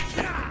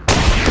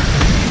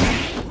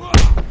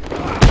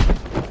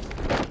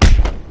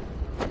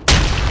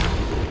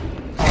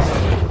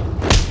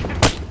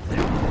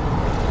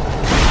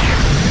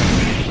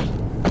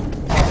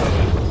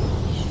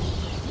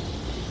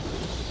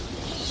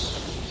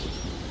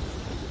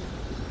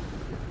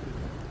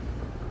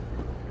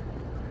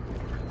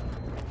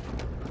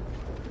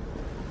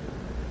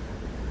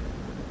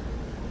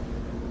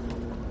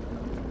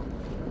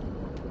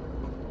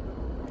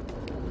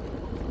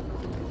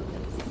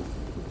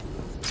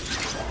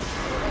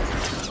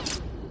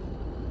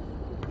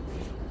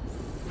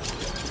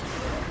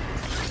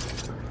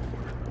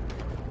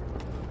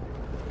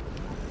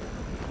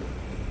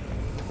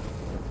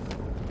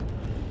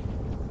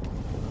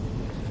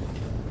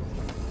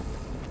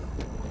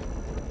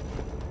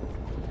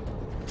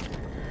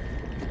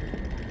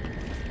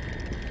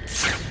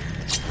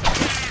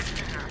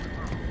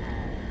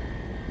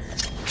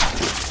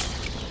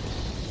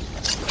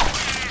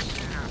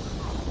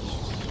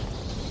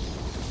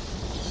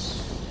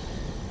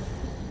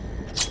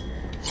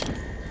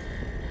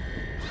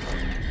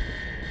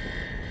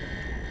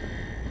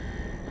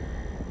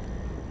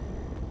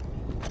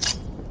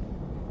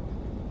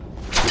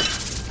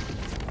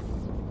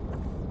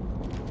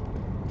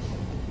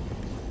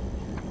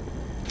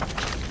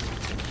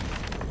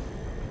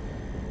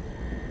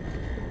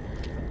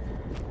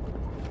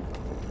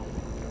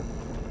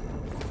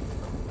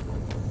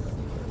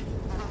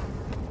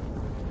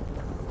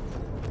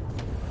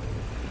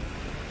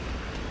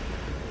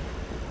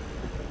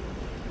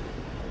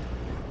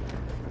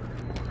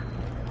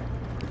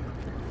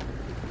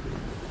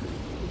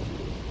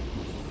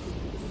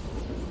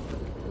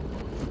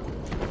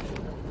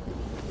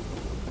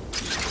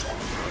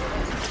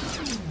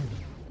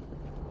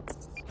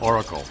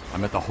 Oracle,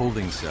 I'm at the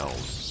holding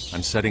cells.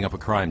 I'm setting up a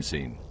crime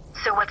scene.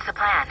 So what's the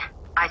plan?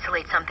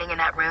 Isolate something in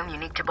that room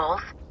unique to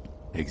Bowles?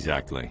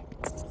 Exactly.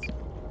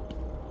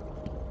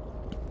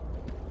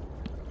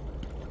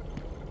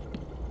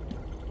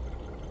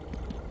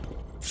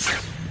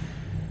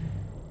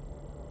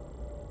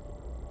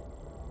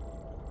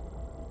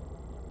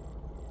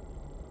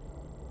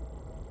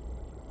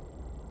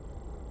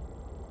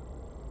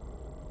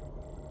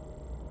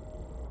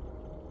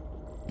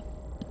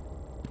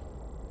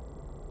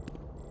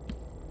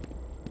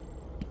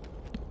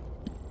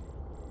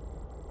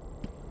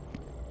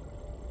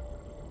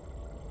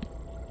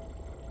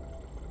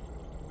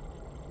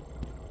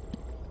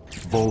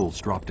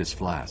 Bowles dropped his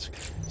flask.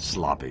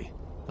 Sloppy.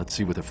 Let's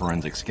see what the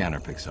forensic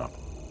scanner picks up.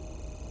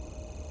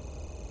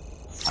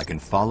 I can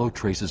follow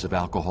traces of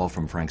alcohol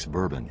from Frank's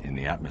bourbon in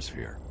the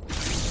atmosphere.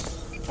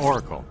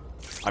 Oracle,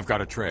 I've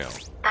got a trail.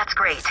 That's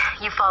great.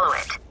 You follow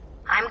it.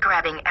 I'm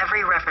grabbing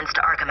every reference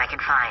to Arkham I can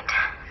find.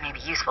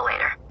 Maybe useful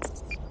later.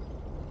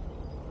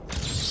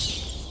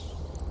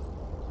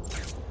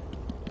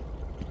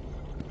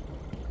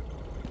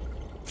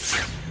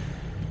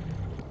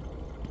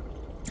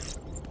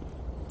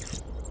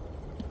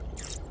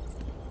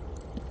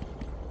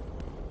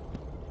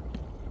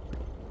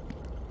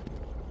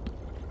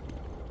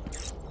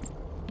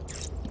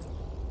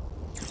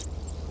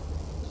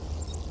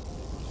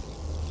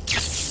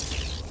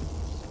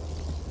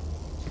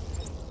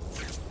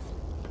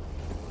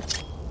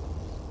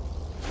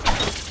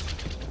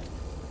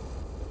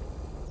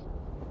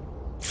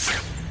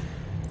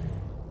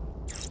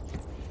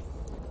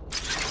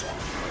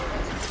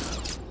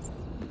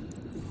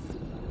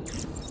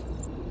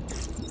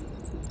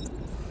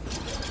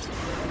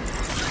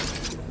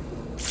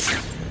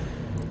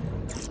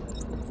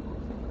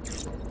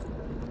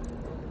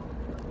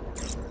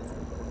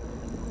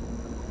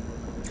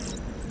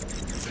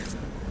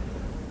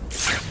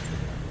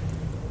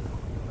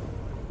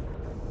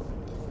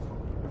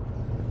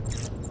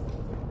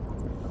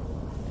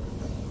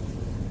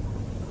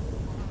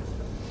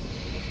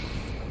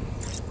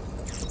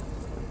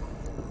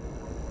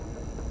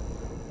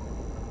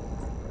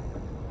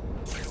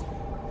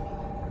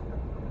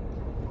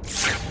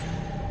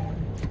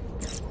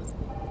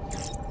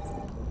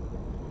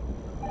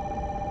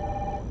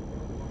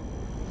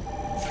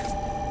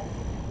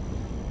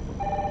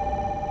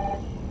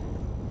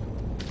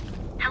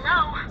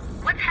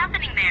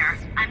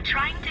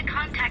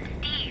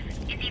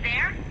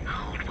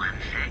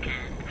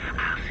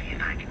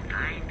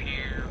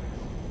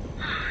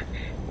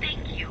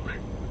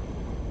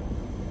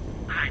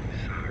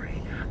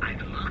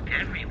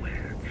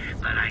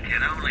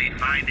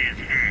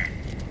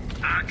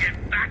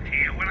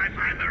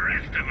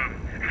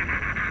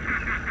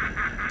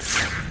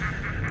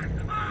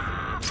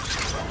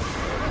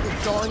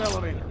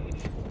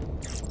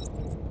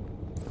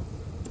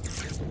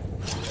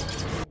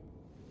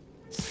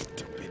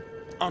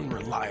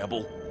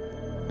 unreliable.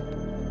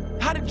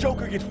 How did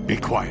Joker get... Be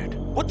quiet.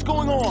 What's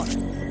going on?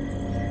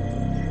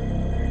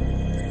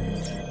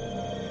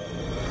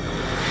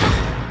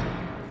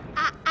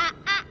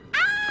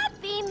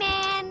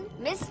 B-Man!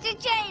 Mr.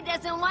 J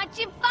doesn't want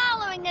you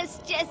following us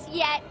just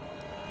yet.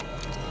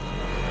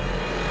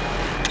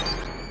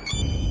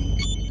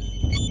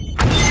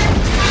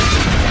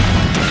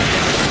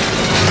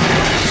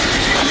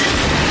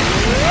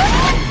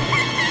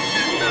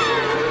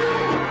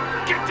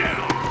 Get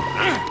down!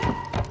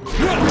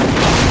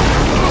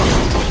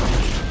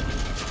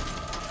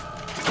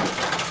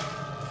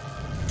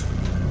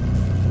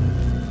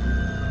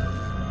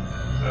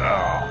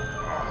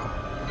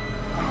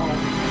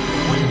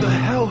 What the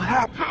hell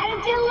happened? How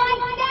did you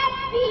like that,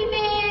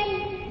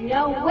 B-Man?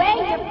 No way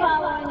you're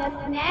following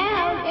us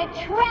now. You're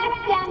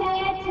trapped down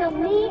here till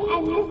me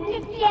and Mr.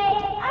 J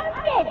are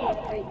ready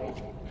for you.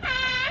 Ha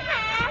ha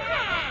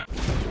ha!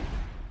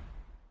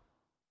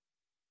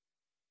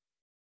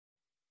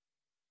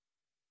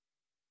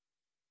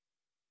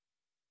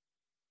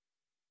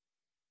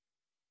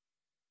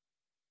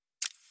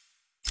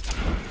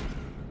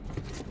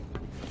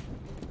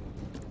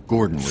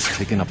 Gordon was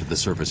taken up to the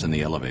surface in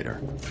the elevator.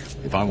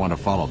 If I want to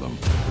follow them,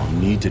 I'll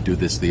need to do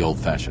this the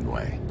old-fashioned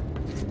way.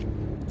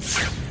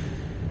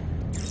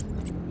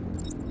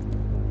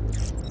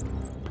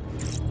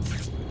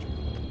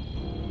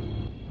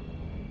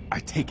 I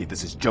take it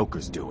this is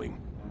Joker's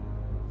doing.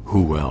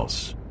 Who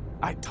else?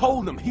 I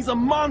told him he's a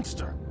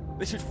monster.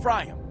 They should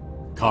fry him.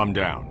 Calm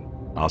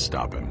down. I'll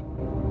stop him.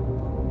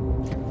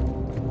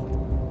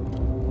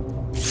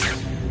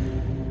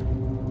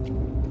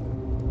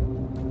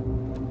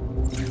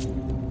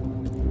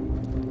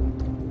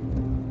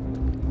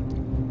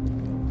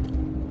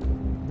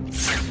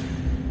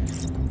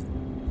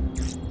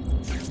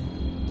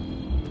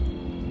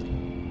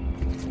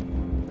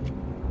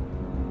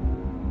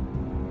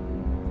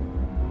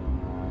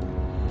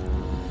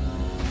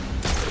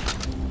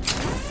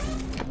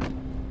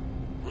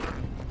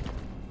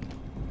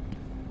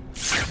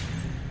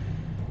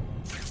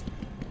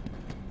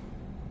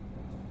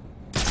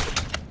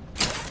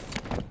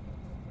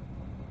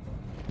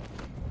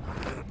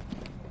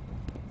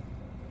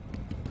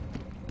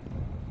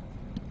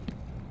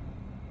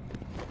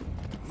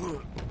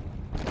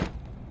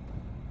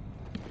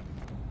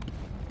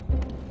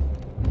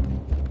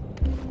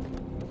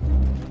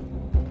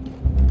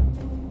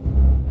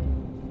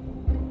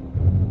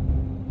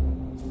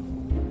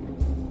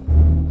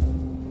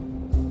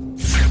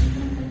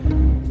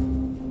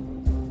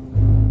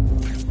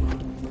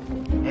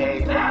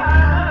 Hey,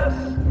 Bass!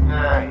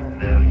 I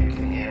know you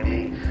can hear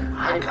me.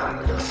 I got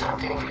a little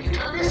something for you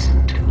to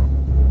listen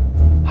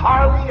to.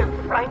 Harley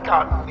and Frank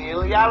are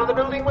nearly out of the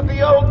building with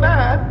the old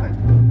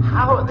man.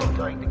 How are they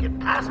going to get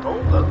past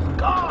all those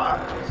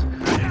guards?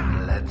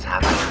 Let's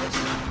have a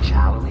listen,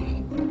 shall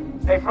we?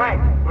 Hey,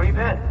 Frank, where you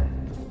been?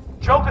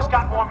 Joker's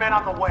got more men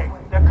on the way.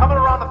 They're coming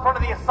around the front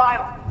of the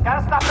asylum.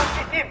 Gotta stop them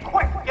getting in,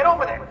 quick! Get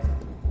over there!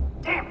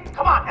 Damn,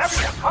 come on,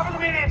 everyone, cover the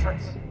main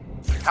entrance!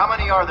 How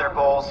many are there,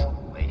 Bowles?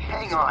 Wait,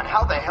 hang on.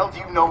 How the hell do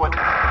you know what...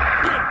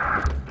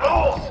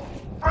 Bowles!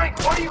 Frank,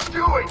 what are you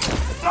doing?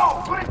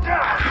 No, put it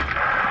down!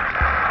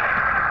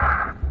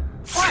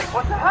 Frank,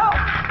 what the hell?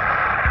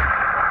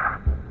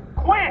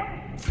 Quinn!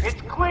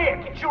 It's clear!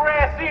 Get your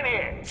ass in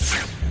here!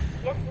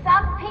 You're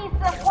some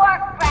piece of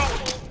work,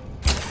 Frankie.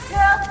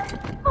 Girls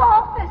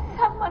fall for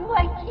someone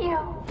like you.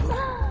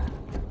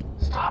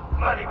 Stop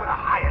flirting with a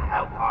hired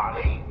help,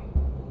 Harley.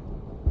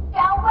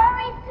 Don't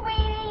worry,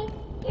 sweetie.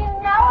 You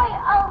know I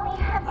only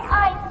have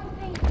eyes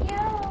for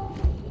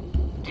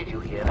you. Did you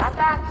hear that,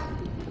 Bats?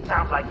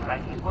 Sounds like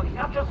Frankie's working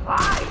out just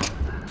fine.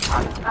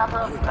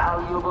 Another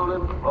valuable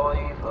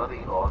employee for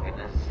the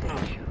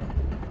organization.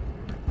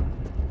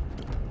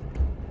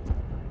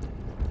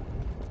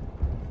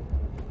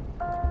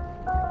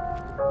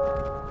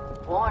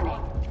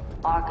 Warning.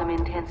 Arkham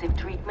Intensive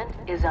Treatment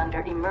is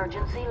under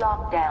emergency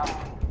lockdown.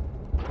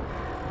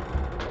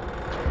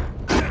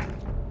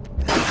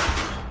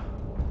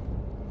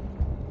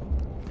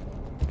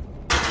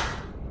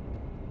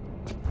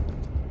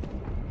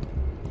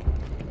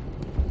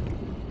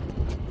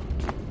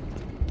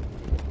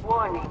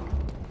 Warning.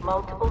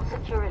 Multiple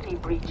security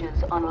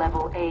breaches on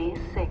level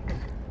A6.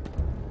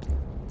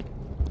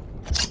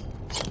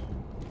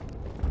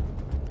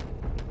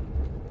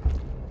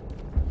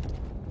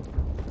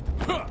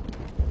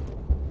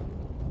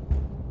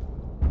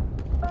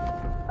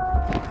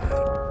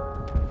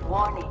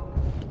 Warning.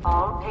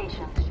 All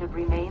patients should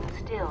remain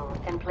still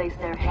and place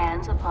their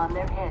hands upon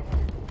their heads.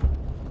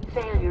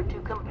 Failure to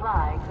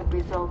comply could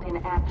result in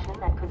action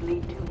that could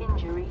lead to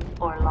injury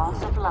or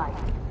loss of life.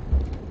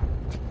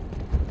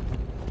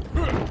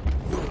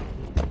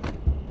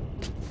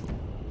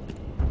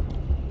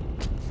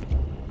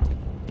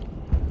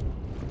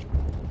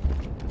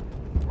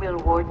 Will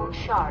Warden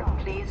Sharp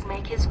please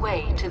make his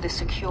way to the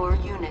secure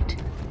unit?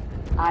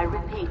 I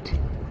repeat,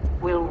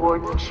 will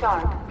Warden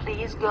Sharp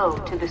please go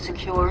to the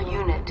secure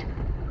unit?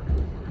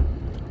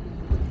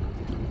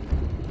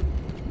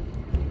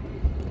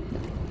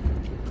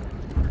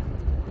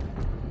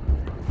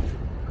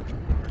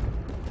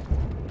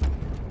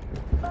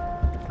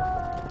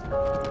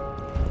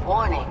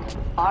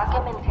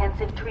 Arkham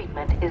Intensive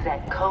Treatment is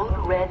at Code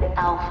Red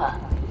Alpha.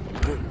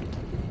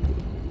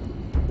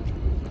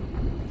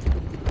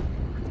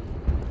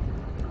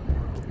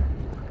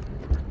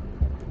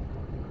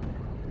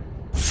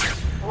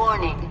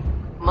 Warning.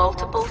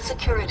 Multiple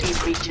security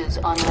breaches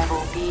on level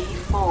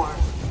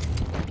B4.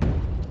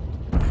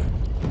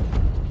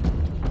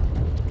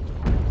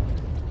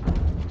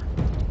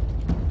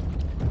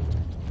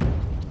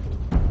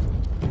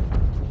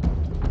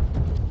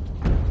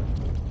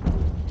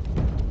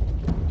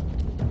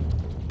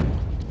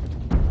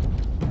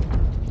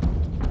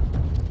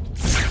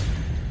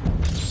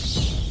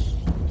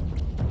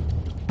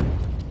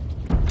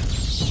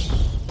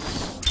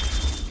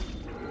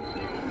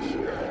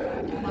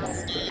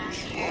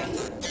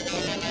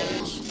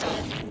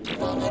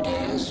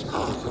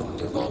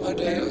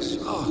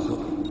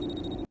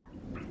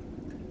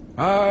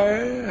 I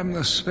am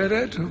the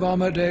spirit of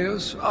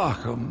Amadeus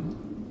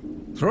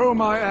Arkham. Through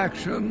my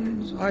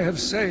actions, I have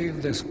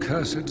saved this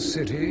cursed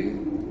city,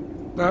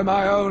 though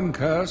my own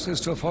curse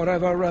is to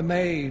forever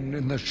remain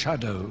in the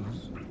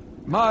shadows.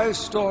 My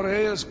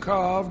story is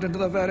carved into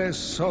the very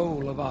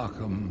soul of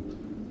Arkham,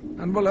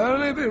 and will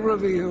only be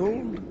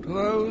revealed to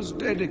those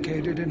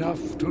dedicated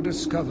enough to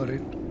discover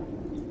it.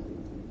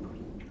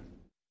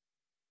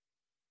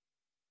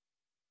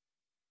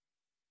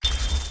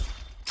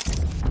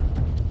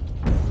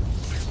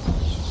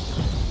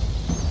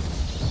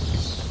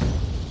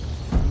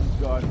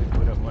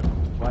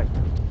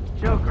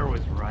 Joker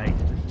was right.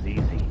 This is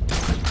easy.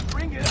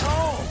 Bring it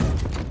home!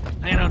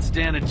 They don't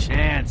stand a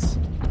chance.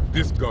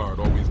 This guard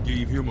always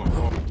gave him a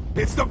home.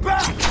 It's the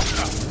bat!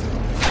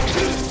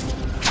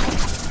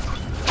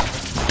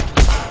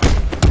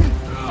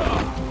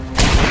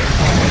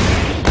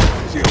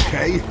 Is he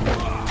okay?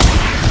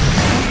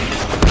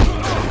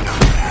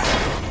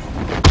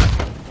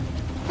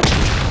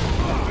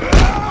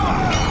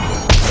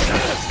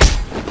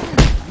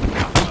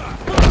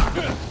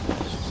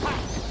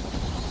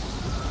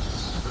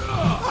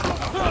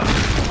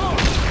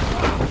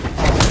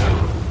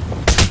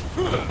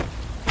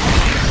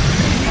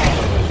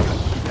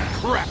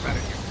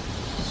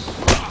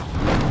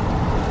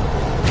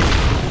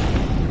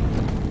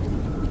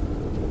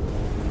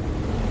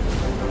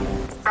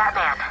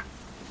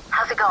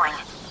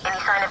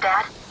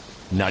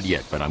 Not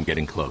yet, but I'm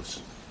getting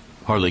close.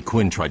 Harley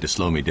Quinn tried to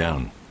slow me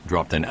down,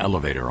 dropped an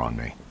elevator on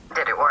me.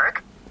 Did it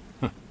work?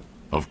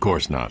 Of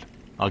course not.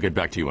 I'll get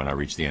back to you when I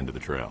reach the end of the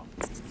trail.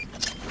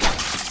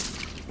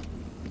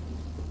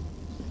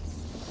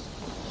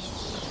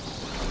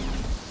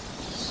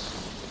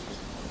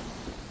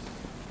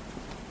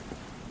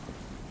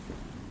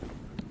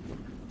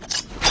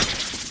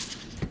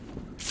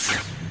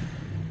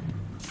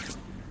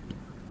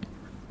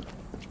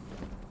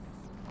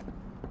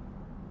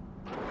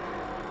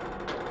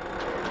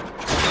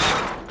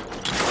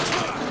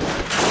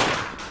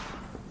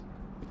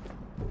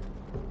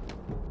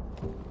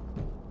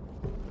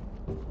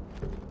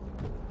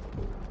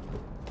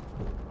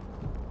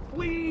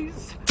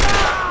 Please!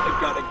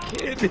 I've got a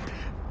kid!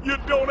 You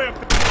don't have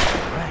to...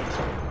 Right,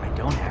 I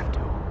don't have to.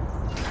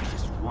 I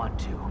just want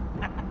to.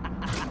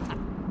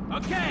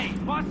 Okay,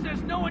 boss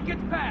says no one gets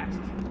past.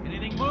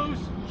 Anything moves,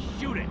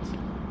 shoot it.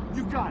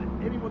 You got it.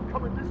 Anyone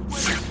coming this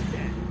way is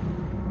dead.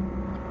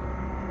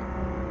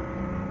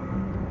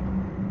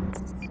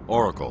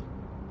 Oracle.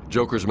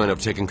 Joker's men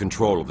have taken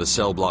control of the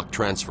cell block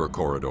transfer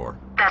corridor.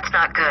 That's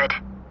not good.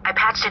 I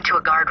patched into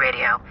a guard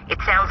radio. It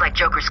sounds like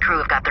Joker's crew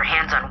have got their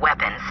hands on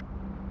weapons.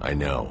 I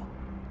know.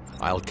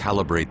 I'll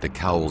calibrate the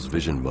Cowl's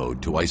vision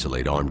mode to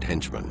isolate armed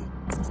henchmen.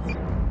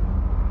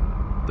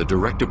 The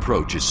direct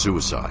approach is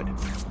suicide.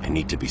 I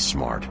need to be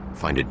smart.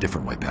 Find a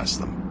different way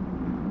past them.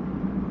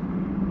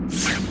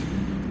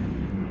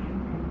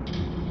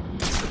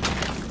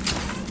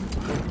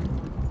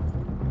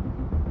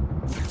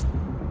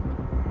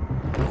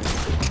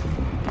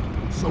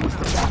 So is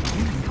the bat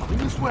coming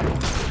this way?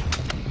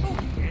 Who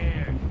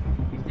cares?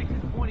 He sticks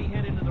his pointy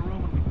head into the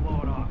room and we blow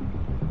it off.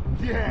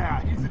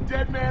 Yeah, he's a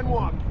dead man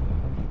walking.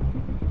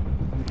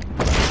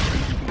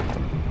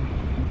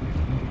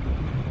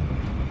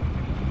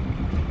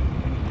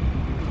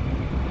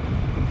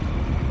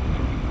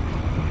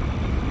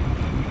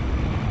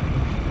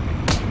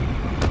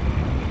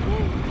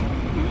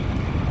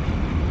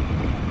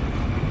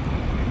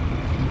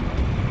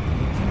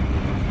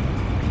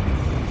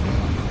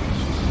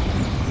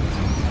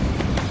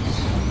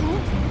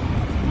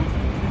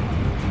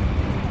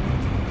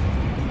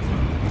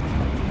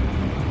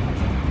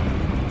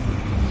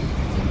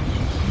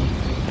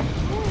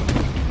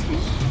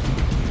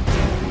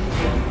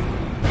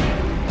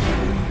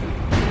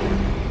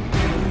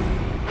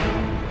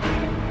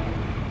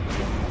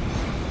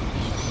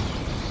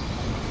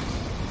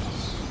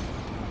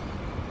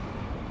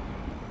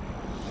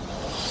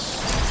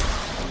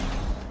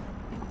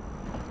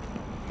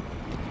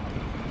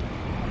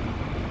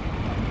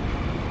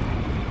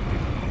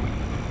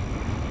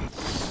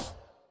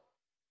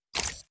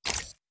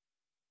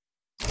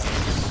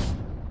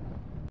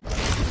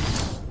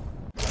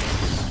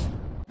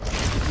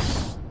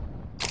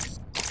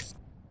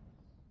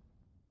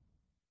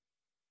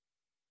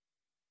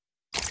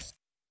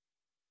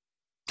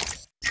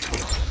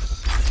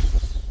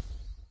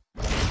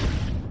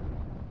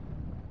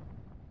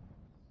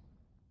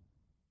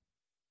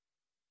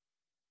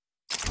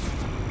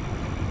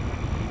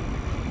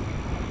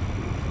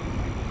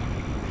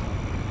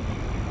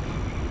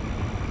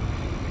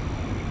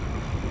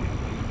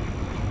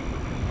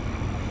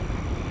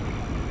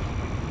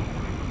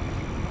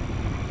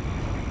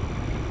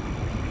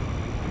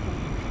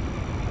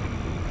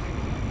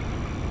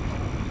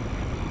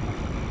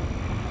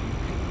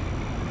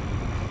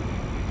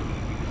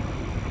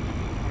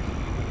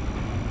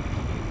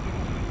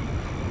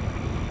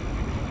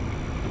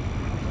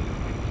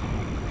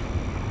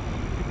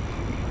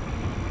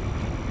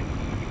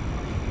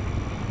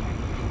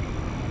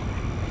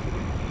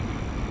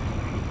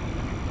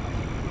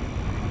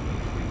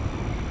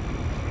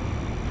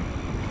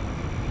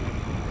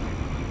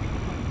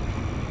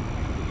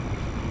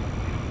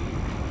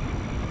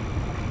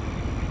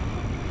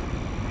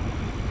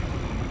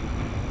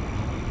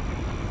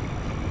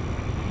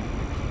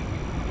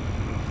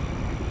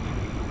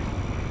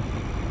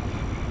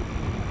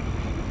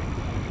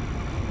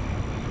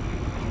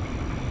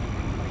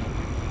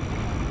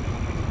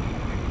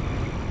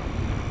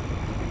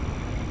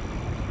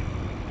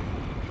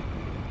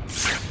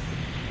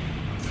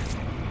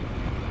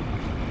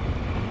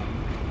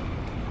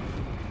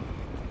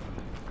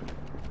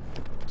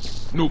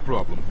 No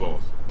problem,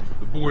 boss.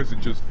 The boys are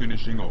just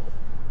finishing off.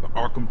 The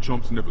Arkham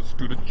chumps never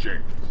stood a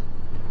chance.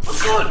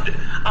 Good.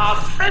 Our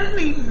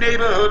friendly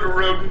neighborhood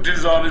rodent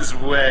is on his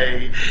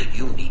way.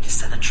 You need to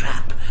set a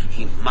trap.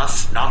 He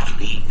must not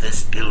leave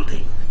this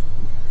building.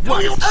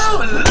 What?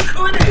 Oh, look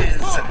who it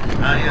is!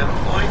 I am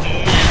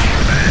pointy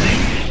and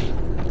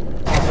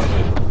burning.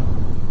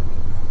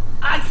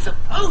 I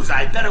suppose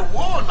I'd better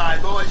warn my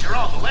boys you're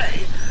on the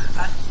way.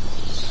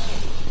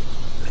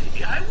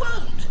 Maybe I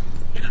won't.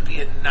 It'll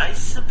be a nice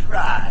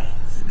surprise.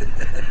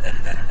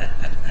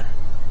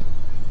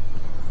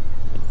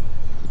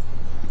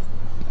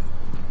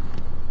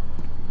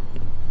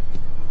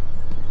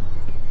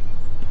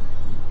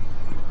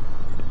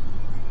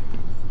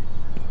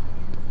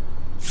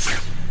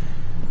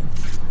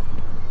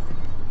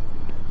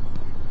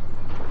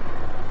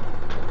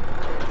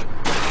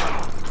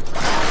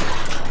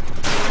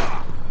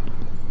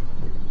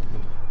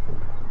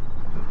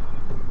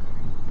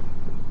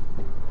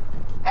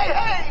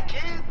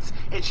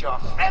 It's your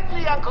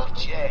friendly Uncle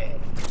Jay.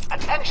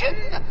 Attention!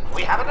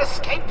 We have an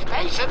escaped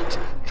patient.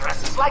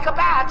 Dresses like a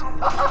bat.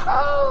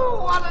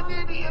 Oh, what an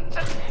idiot.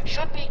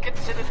 Should be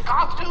considered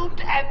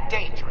costumed and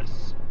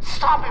dangerous.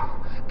 Stop him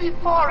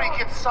before he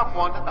gets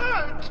someone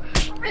hurt.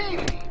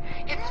 Really,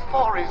 it's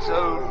for his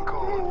own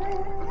good.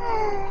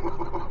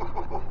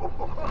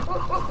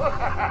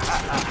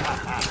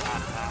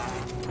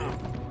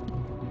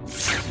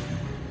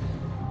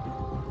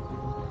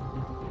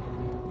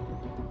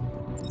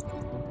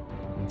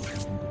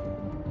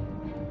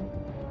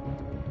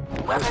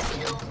 Whoever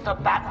kills the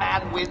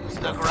Batman wins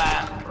the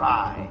grand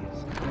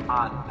prize.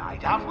 A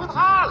night out with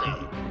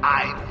Harley.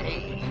 I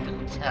may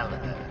even tell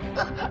her.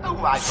 Oh,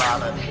 why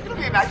bother? It'll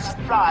be a nice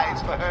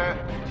surprise for her.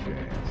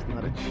 Chance,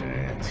 not a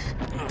chance.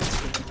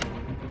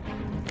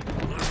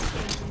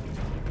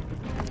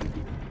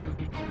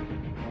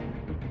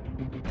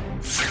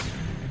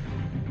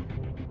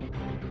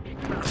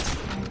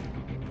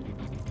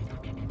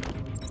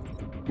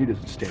 He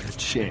doesn't stand a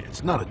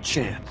chance, not a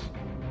chance.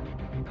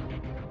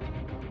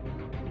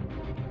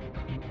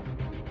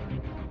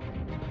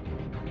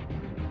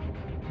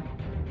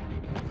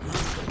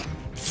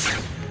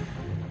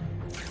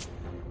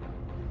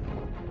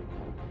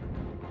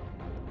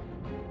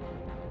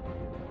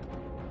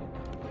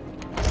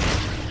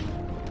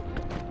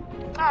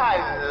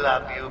 I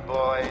love you,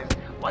 boys.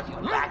 What you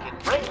lack in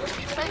brains,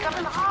 you make up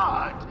in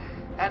heart.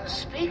 And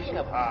speaking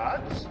of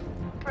hearts,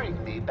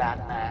 bring me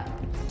Batman.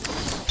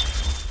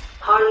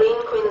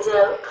 Harleen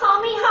Quinzel?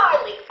 Call me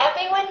Harley.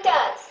 Everyone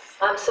does.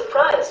 I'm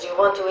surprised you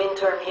want to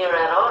intern here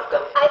at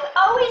Arkham. I've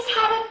always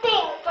had a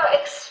thing for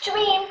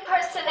extreme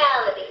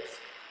personalities.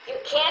 You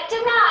can't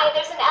deny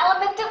there's an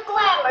element of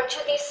glamour to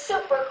these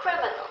super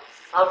criminals.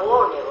 I'll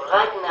warn you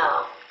right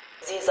now.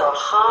 These are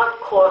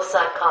hardcore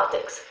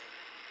psychotics.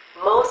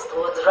 Most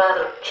would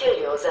rather kill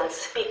you than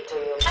speak to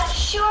you. I'm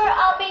sure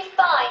I'll be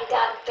fine,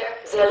 Doctor.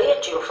 They'll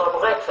eat you for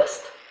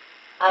breakfast.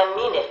 I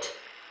mean it.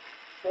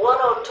 1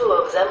 or 2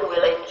 of them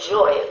will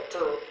enjoy it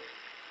too.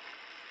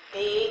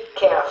 Be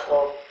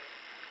careful.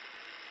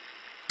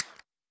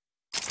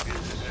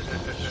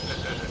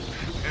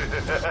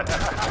 Give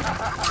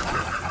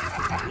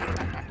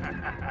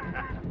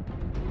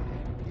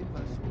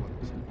us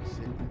orders and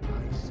sit in a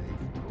nice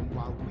safe room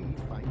while we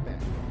fight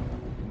back.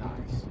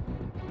 Nice.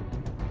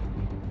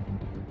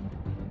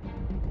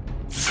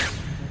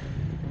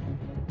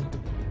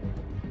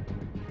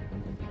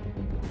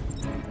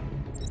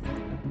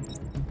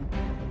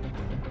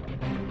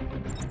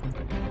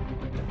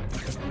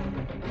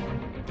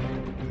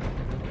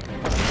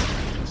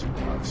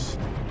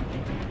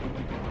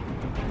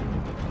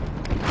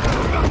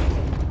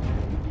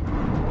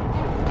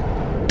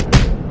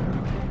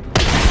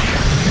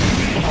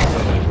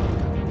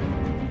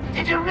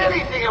 Did you really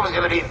think it was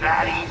going to be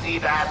that easy,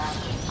 Bats?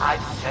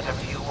 I've sent a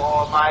few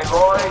more of my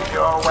boys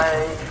your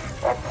way.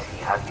 Let's see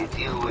how you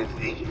deal with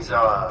these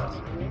odds.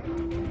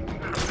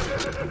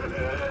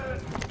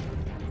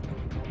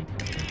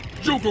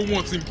 Joker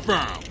wants him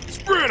found.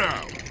 Spread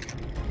out.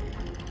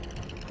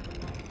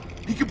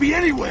 He could be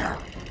anywhere.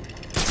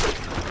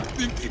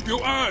 Then keep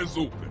your eyes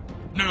open.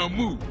 Now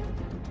move.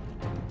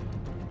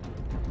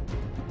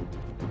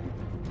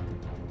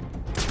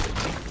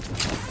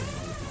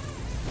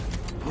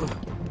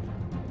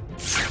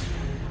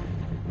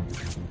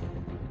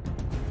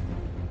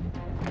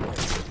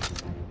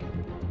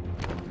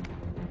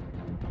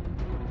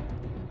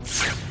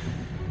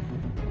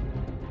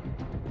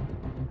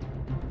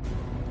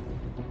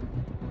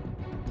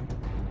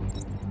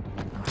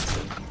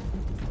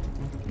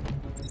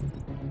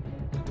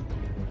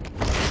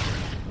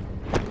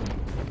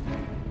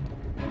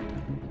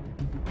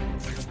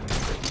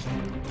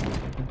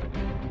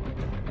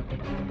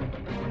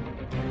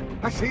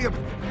 I see him!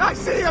 I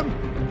see him!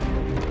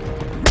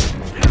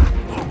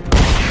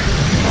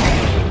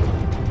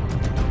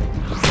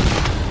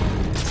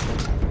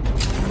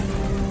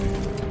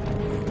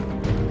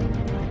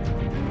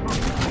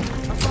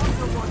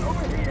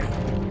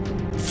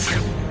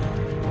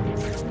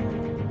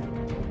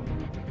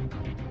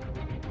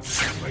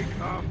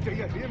 Wake up! Do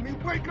you hear me?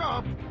 Wake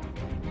up!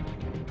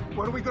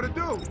 What are we gonna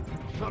do?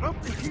 Shut up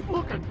and keep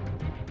looking.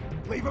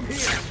 Leave him here.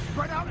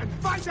 Spread out and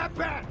find that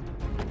bat.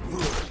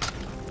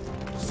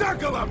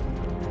 Circle him.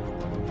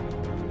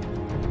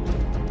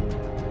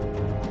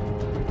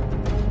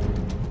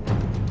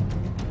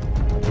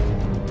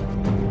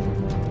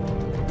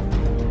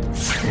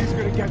 He's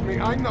gonna get me.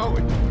 I know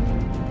it.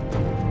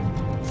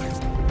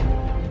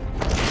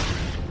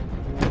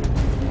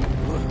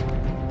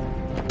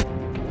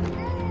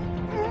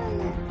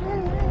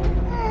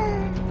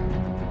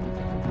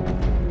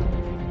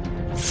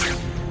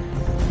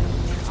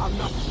 I'm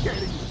not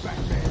getting you,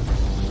 Batman.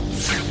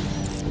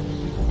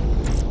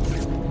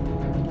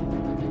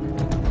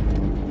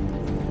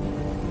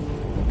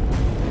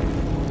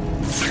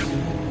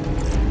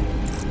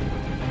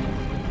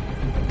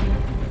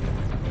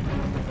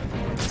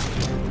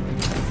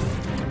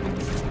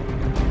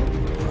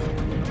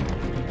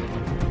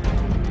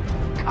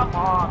 Come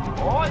on,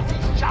 boys,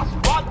 he's just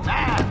one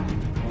man.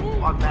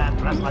 One man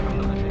dressed like a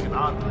lunatic and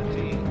armed with a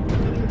team.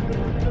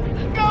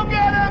 Go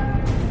get him!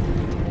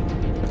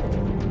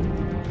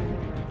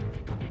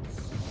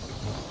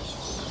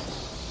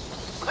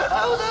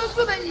 Oh, those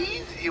were the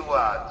easy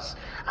ones.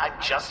 I'm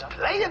just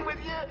playing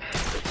with you,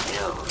 but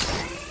you'll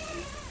see.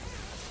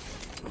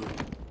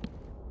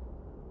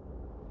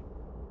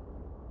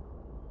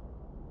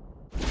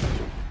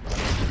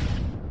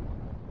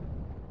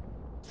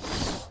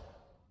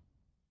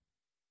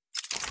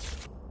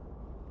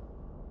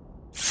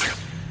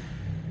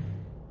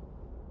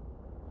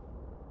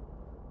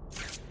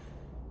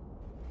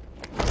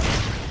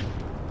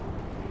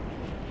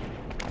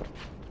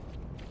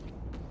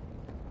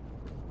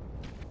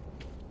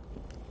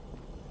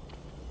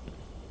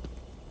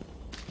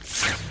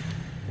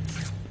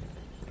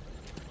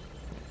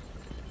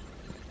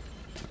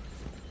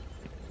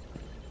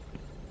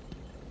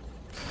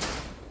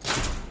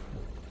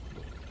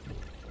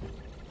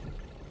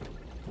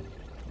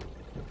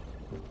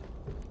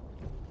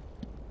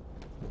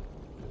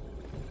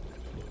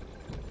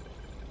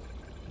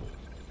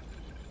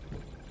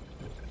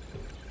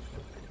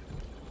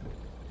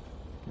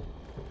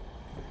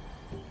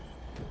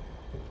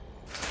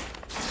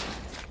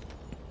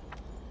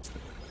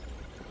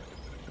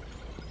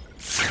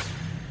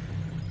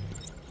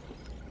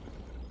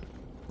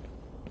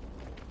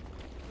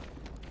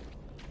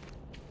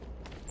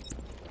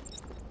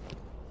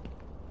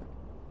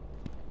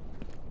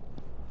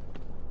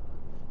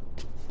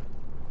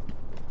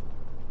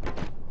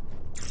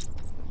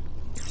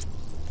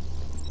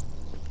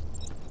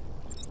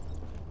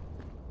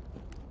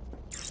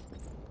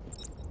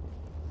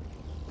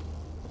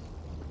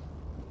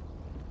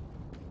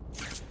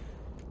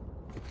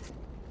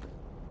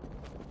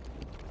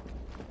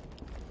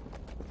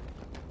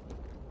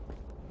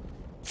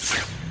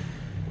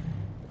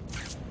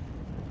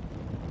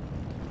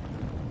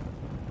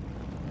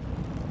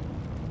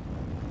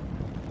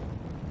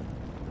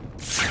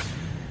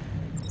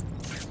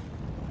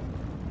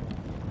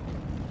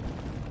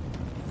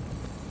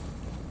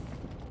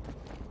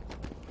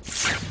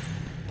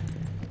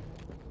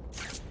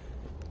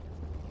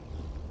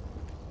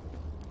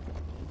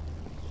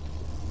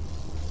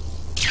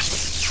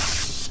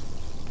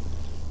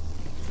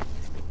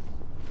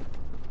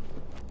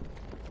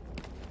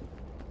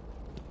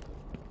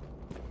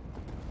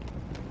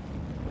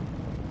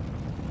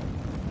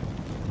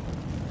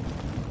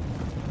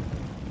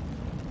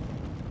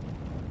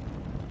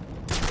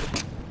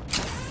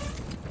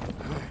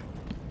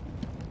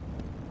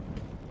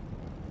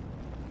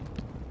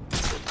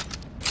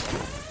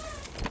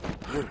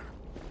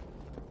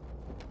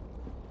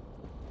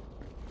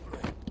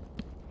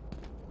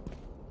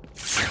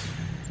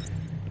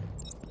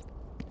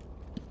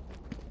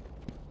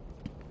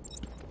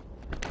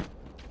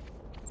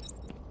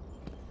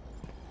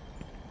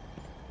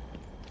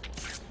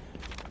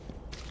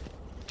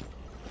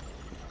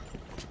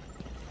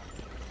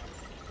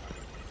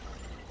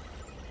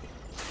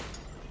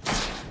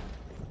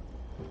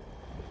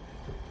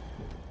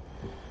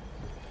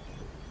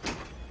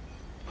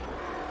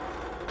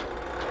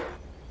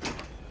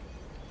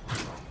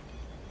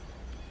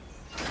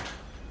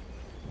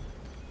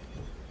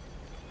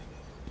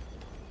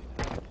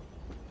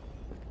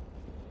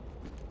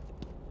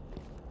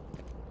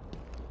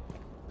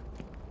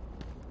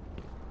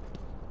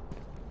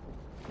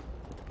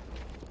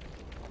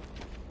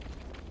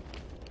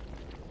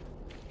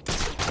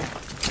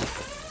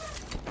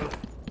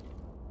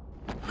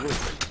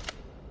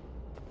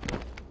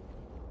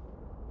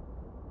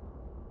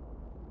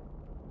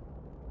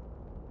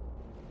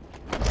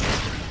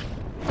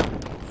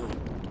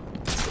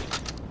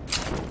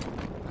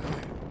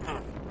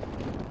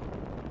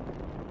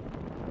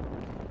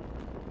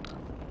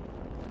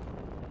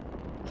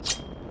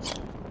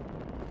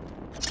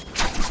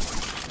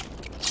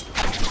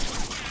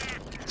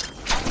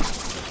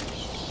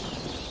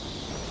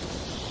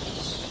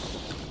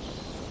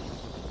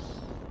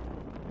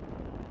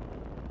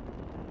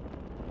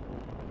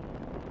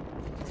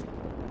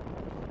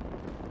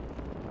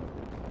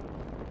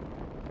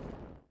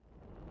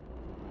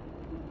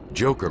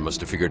 Joker must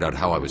have figured out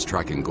how I was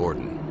tracking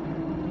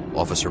Gordon.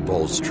 Officer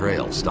Bowles'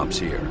 trail stops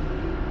here.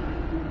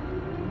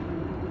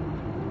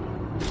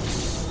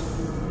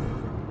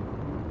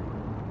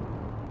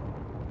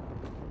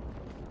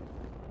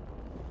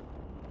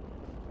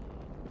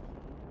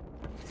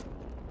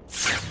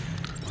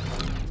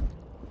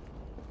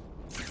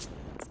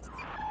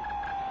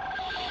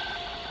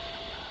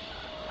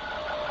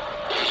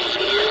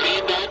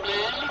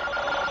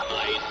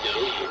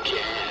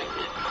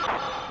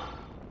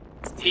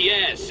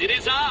 Yes, it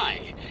is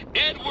I,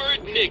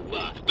 Edward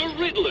Nigma, the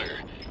Riddler,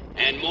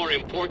 and more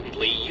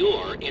importantly,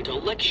 your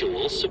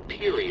intellectual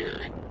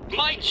superior.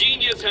 My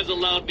genius has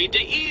allowed me to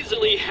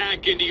easily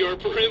hack into your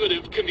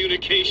primitive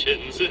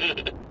communications.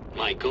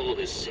 My goal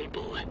is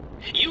simple.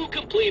 You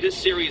complete a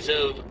series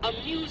of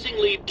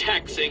amusingly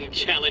taxing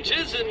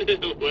challenges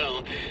and,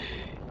 well,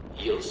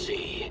 you'll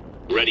see.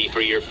 Ready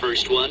for your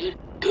first one?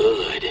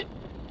 Good.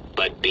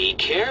 But be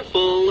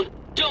careful.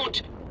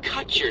 Don't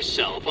cut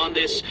yourself on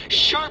this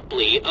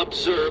sharply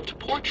observed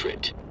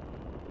portrait.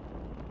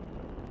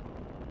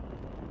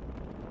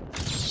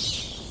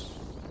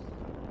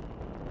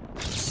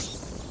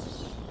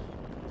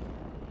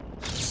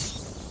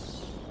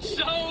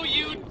 So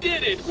you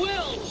did it!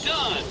 Well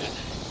done!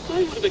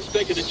 I would have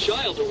expected a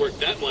child to work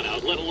that one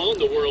out, let alone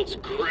the world's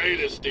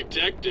greatest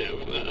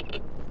detective.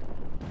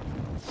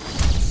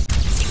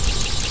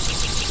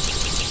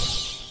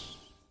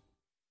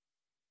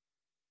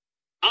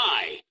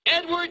 I,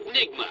 Edward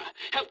Nigma,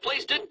 have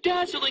placed a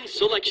dazzling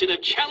selection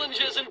of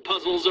challenges and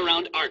puzzles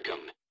around Arkham.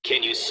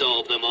 Can you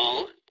solve them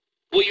all?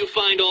 Will you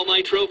find all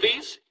my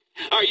trophies?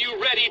 Are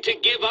you ready to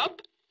give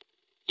up?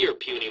 Your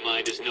puny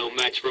mind is no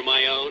match for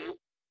my own.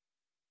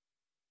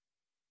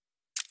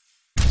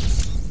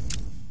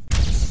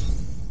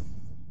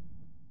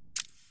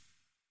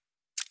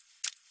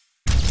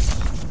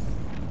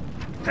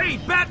 Hey,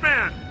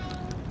 Batman!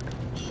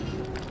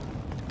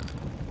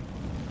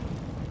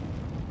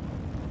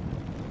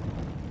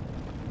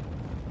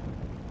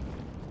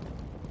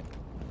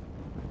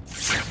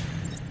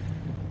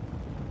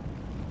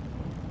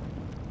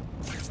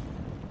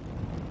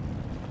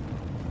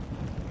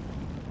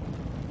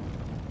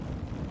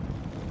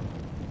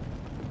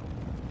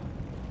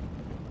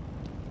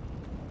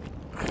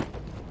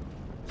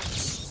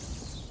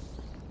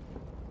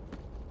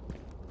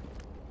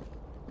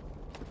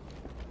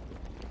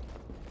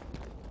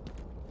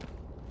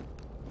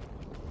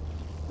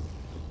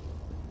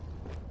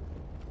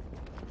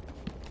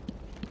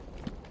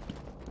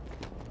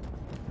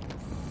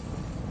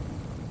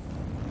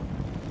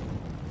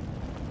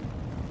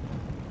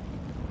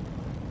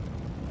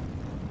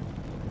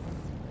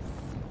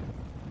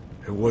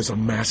 It was a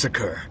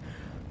massacre.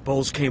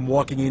 Bowles came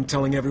walking in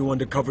telling everyone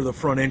to cover the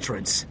front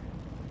entrance.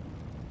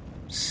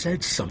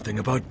 Said something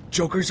about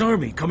Joker's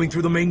army coming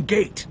through the main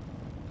gate.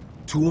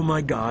 2 of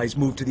my guys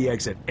moved to the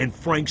exit, and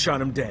Frank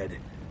shot him dead.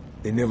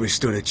 They never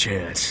stood a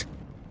chance.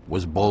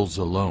 Was Bowles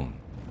alone?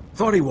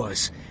 Thought he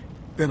was.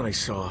 Then I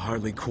saw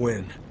Harley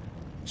Quinn.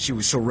 She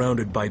was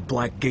surrounded by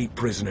Black Gate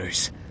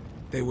prisoners.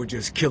 They were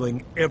just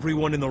killing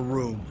everyone in the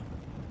room.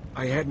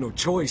 I had no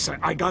choice.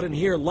 I got in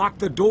here, locked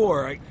the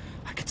door.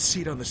 I could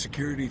see it on the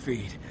security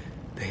feed.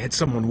 They had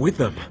someone with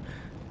them.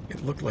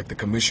 It looked like the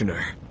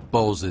commissioner.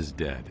 Bowles is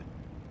dead.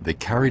 They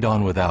carried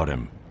on without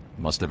him.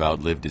 Must have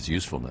outlived his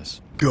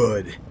usefulness.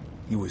 Good.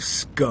 He was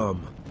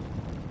scum.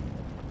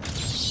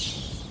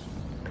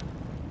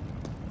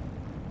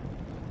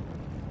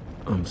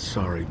 I'm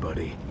sorry,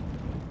 buddy.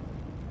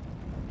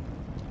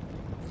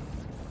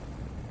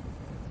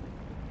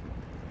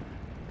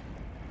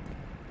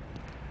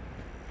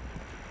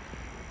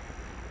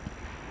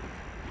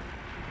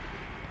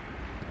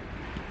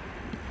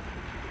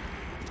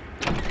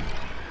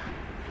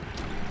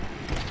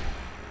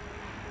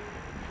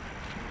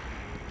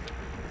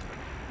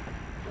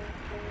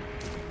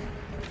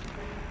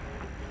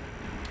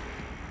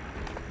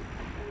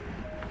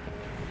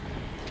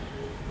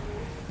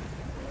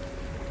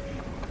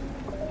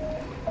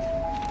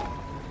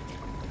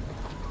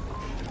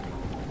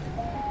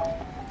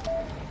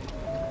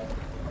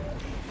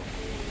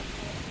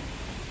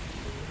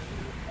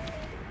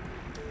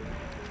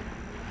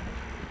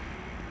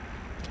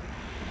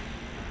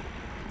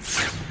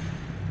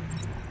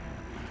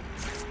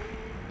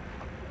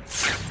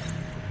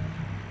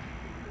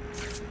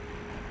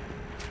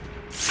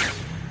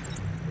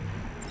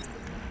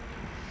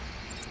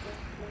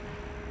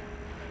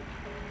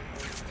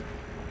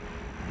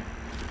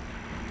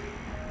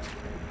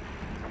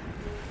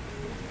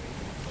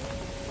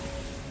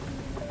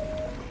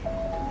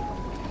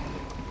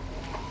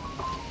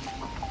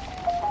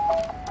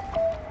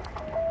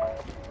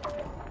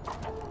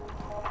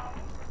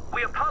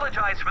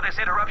 For this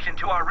interruption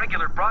to our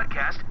regular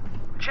broadcast,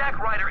 Jack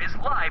Ryder is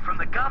live from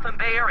the Gotham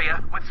Bay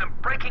area with some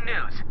breaking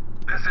news.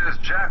 This is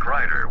Jack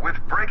Ryder with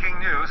breaking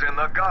news in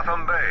the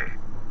Gotham Bay.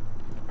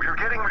 We are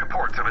getting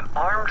reports of an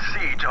armed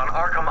siege on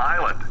Arkham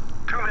Island.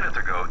 2 minutes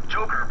ago,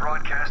 Joker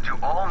broadcast to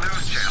all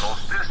news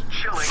channels this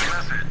chilling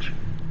message.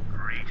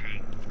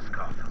 Greetings,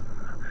 Gotham.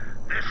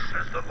 This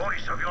is the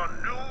voice of your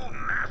new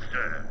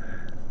master.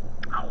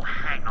 Oh,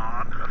 hang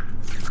on.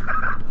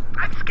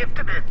 I'm skipped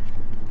a bit.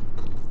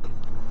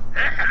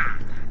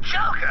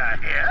 Joker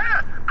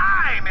here.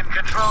 I'm in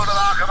control of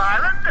Arkham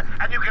Island,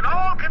 and you can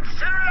all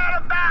consider it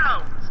out of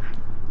bounds.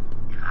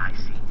 If I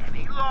see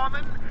any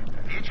lawmen,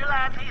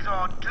 vigilantes,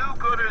 or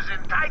do-gooders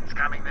in tights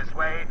coming this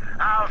way,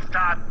 I'll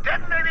start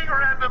detonating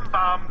random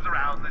bombs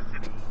around the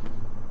city.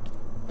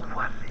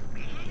 What's it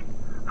mean?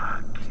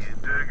 A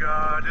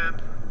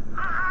kindergarten,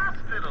 a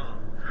hospital,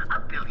 a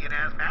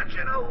billionaire's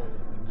mansion. Oh,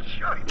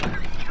 choices.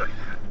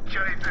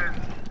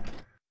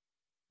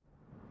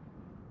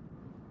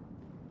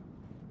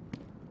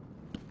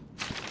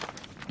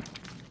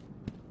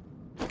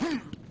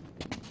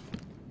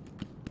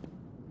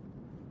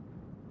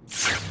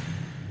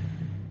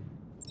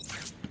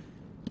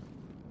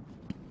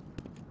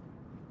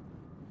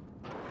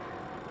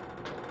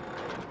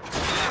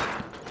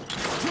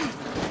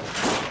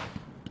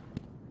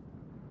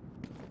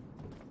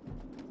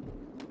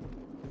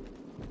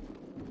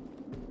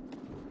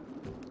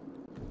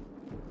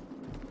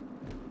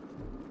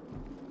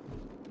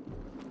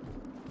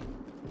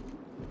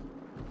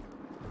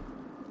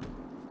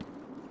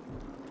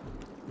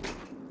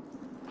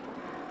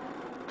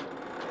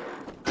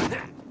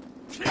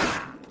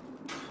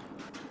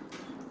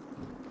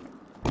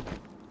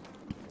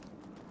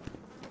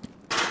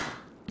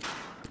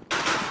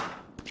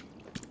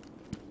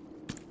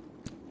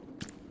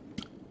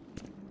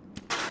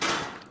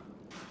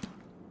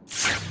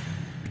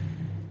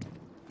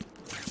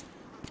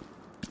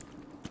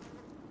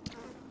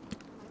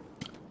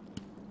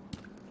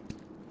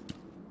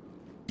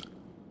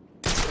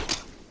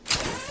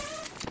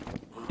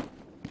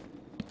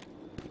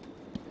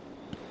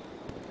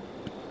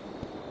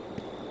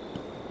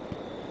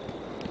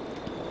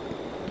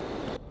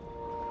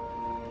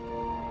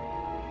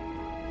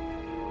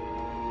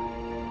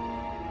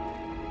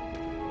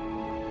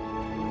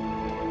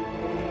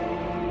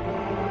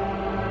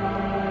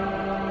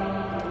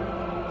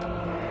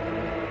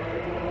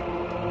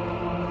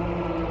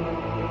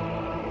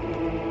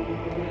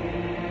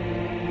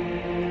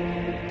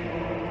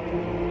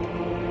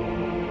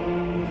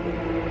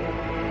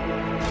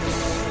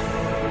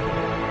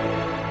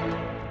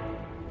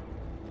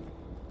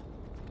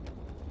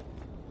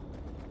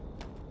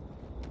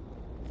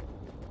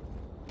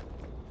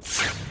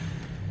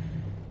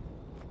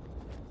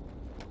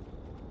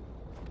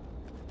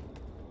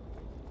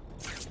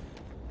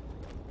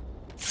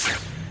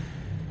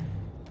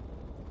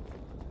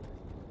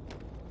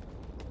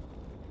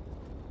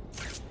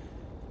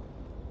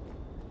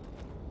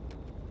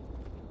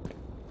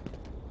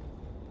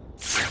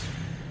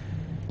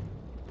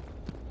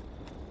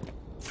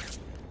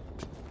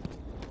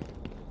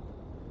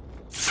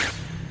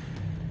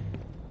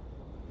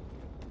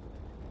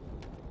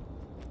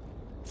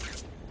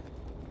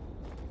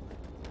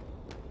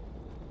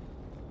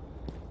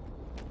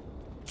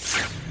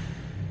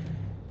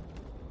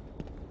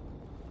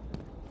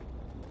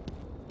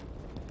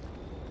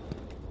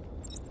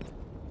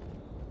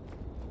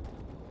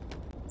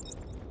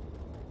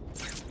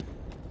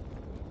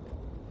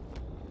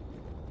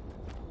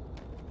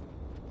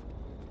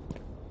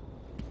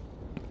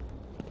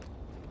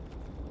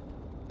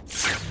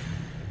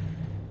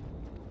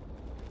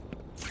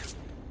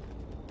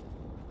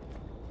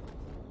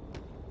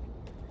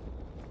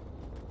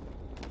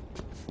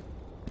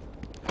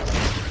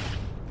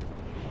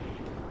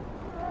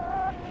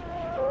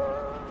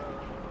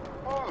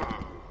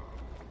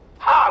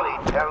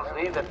 Tells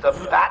me that the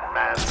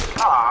Batman's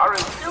car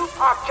is still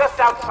parked just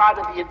outside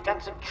of the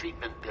intensive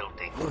treatment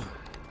building.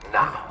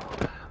 Now,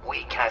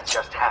 we can't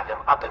just have him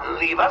up and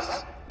leave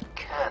us,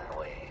 can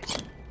we?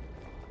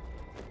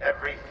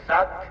 Every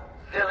thug,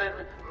 villain,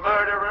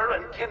 murderer,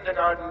 and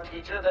kindergarten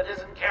teacher that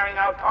isn't carrying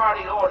out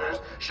party orders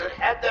should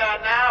head there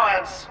now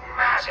and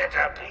smash it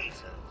to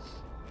pieces.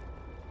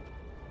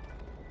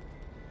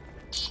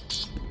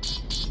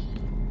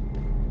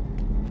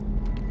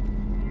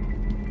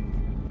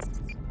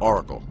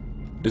 Oracle,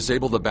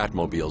 disable the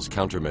Batmobile's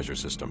countermeasure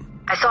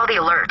system. I saw the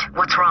alert.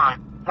 What's wrong?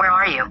 Where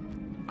are you?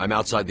 I'm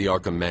outside the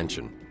Arkham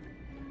Mansion.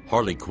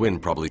 Harley Quinn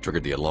probably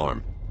triggered the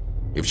alarm.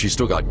 If she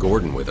still got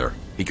Gordon with her,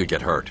 he could get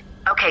hurt.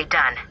 Okay,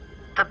 done.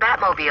 The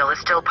Batmobile is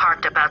still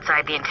parked up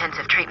outside the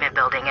intensive treatment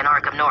building in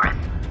Arkham North.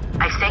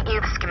 I sent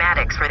you the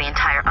schematics for the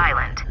entire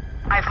island.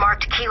 I've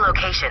marked key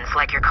locations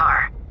like your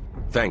car.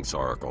 Thanks,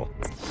 Oracle.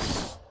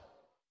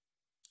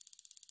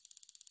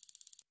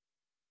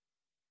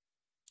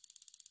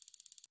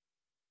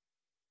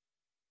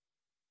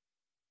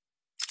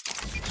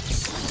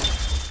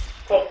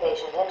 Take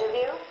patient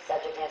interview.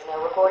 Subject has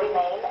no recorded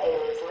name.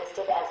 Alias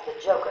listed as the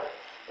Joker.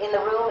 In the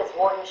room is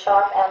Warden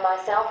Sharp and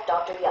myself,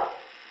 Dr. Young.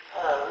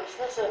 Is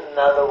this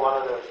another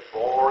one of those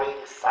boring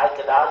psych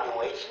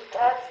evaluation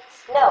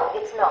tests? No,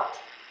 it's not.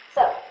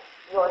 So,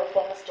 you're the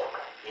famous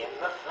Joker. In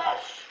the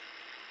flesh.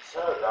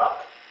 So,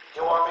 Doc,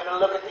 do you want me to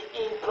look at the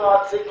ink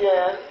blots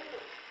again?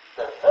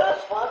 The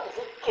first one is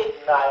a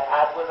kitten I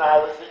had when I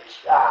was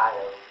a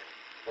child.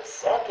 The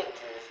second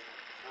is,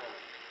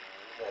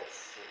 let's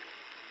see,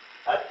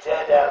 a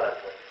dead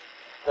elephant.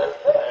 The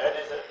third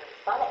is a...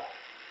 Funny.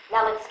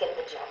 Now let's skip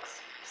the jokes.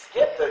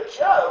 Skip the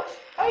jokes?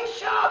 Hey,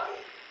 Sharky,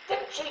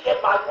 didn't she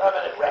get my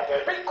permanent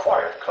record? Be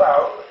quiet,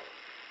 clown.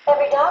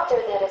 Every doctor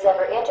that has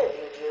ever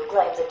interviewed you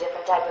claims a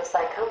different type of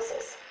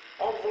psychosis.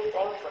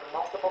 Everything from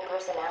multiple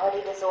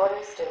personality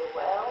disorders to,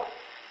 well,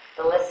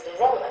 the list is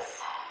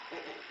endless.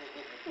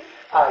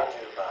 I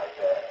do my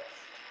best.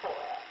 Well,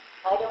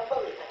 I don't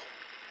believe it.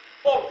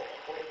 Anything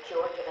can be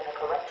cured given the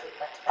correct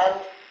treatment. And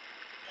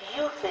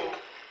you think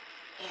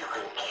you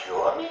can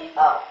cure me?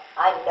 Oh,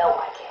 I know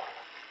I can.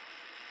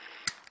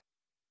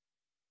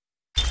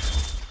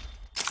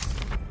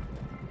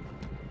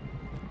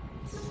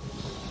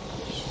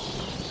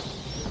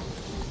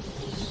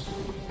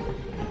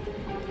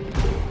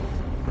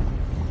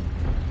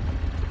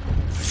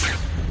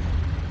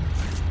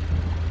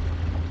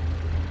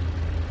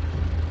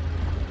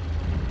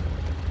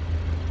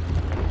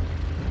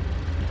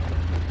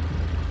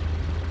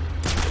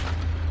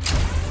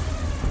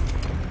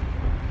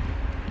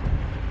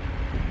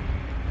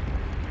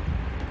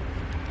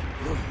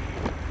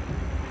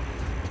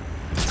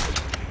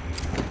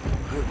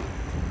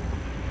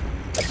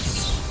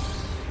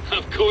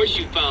 Of course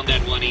you found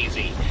that one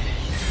easy.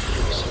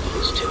 You were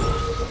supposed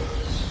to.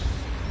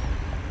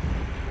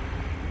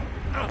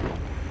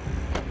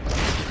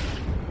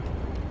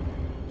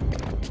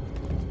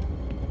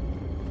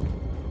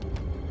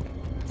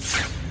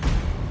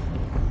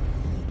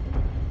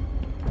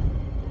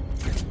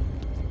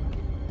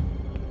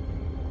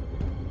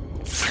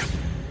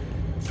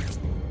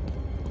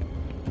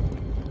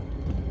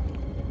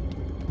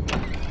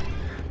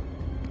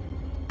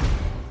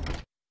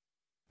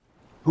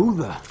 Who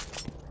the...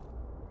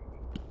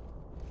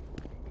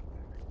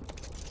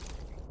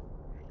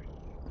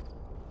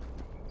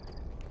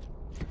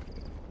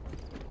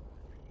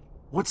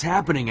 What's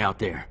happening out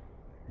there?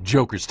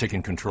 Joker's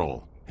taking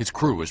control. His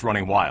crew is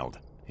running wild.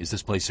 Is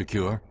this place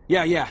secure?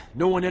 Yeah.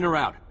 No one in or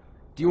out.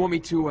 Do you want me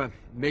to,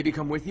 maybe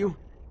come with you?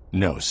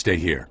 No, stay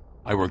here.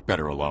 I work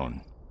better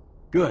alone.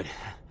 Good.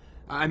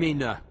 I mean,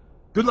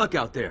 good luck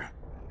out there.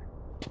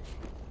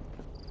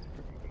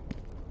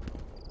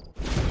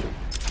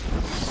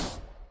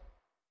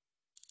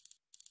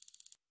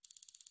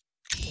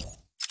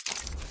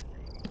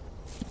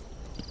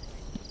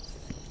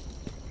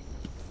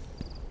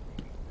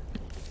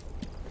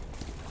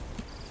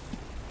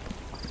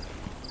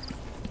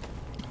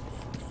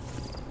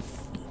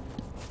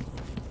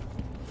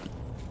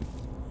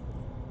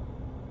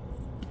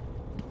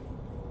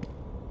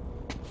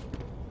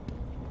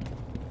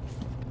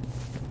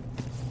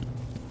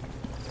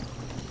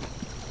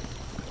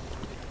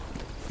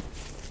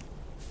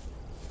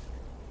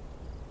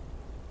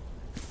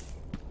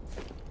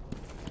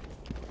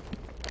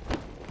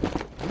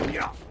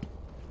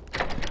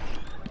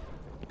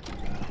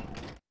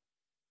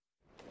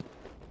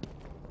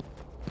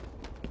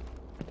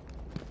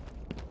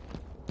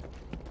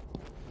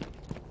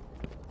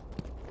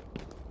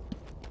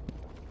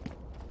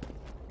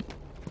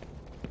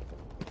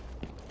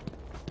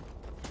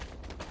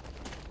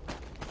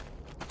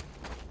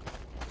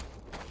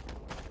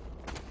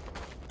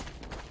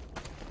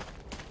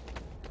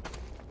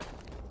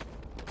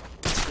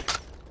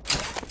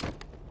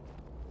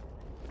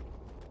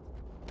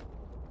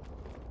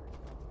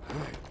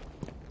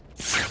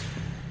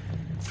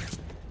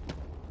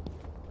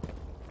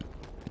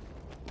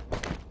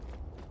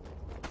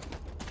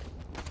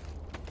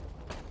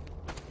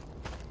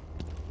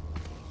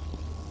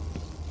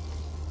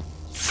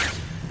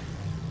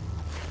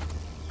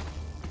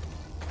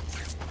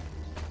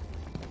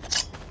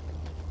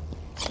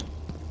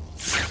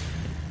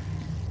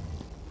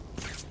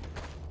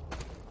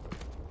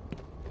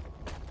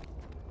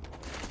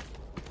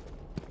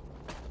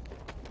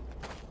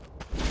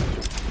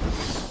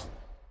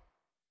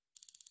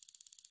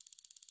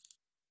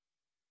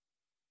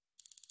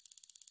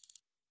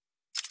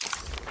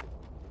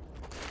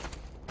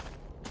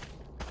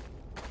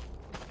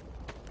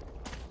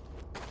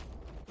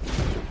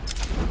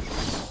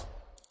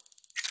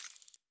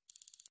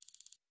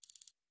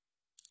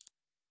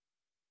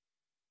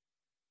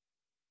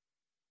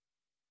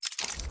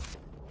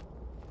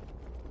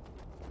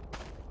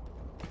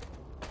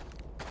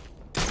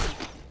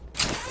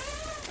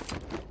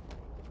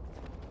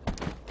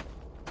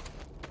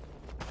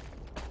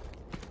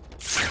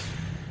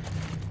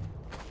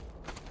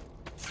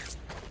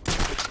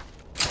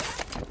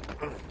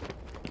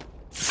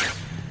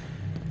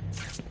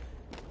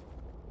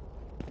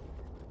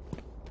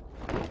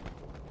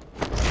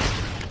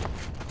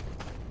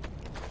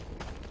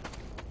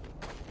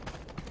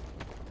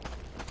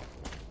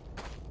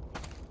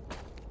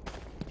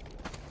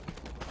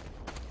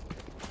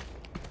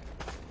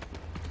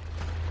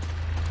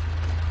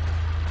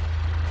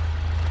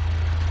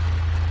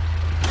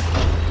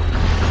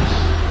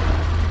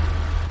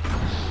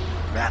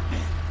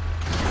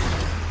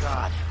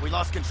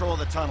 lost control of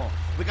the tunnel.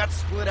 We got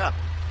split up.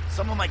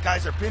 Some of my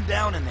guys are pinned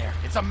down in there.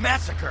 It's a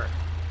massacre.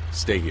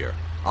 Stay here.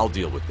 I'll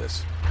deal with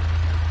this.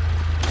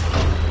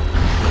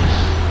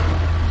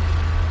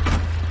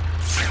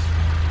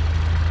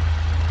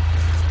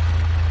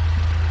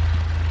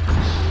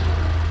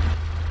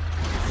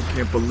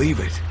 can't believe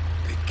it.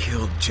 They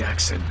killed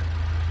Jackson.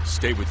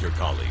 Stay with your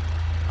colleague.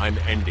 I'm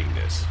ending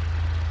this.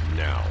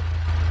 Now.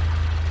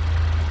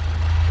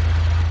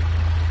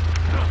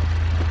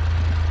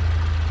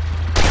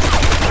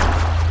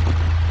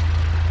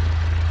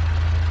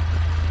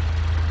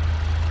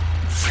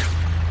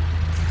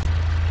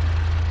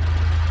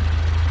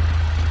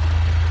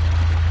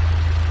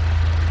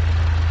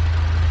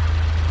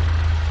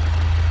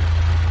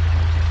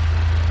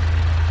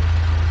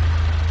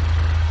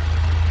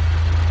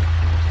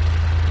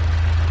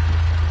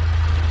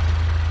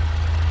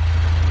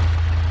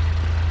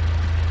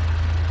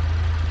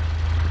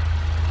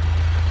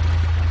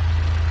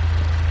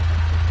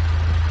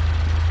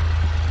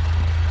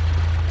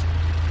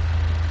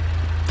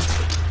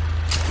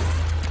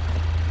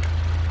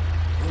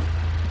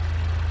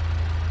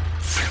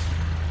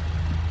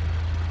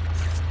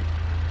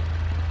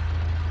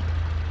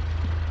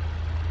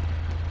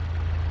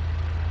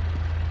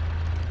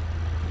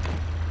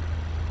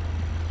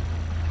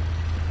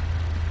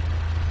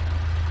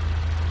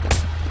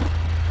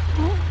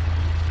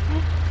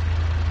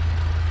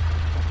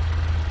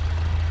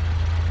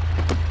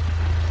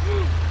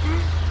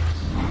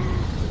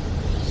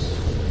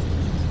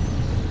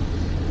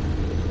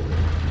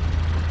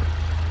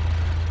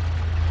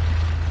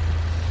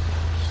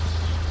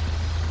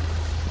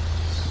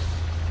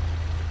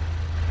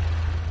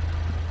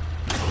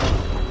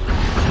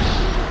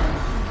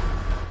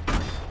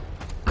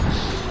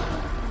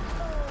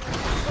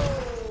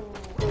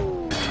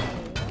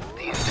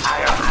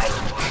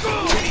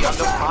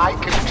 Under my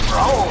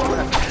control.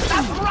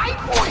 That's right,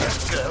 boys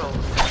and girls.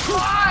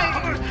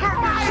 Mine!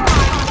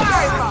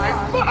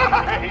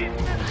 Mine!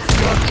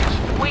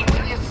 Just wait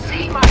till you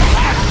see my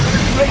last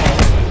ring.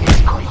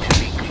 It's going to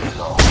be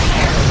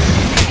glorious.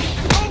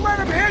 Don't let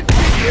him hit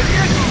me,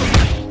 idiot!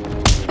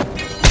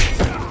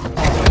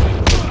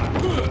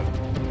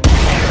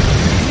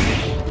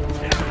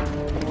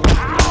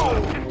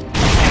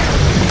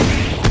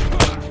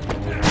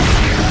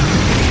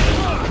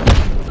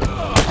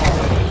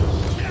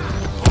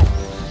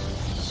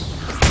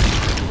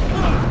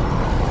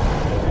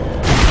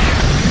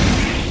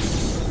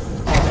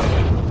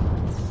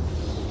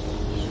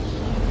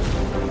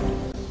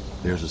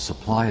 There's a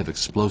supply of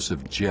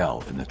explosive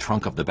gel in the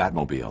trunk of the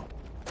Batmobile.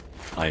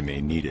 I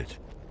may need it.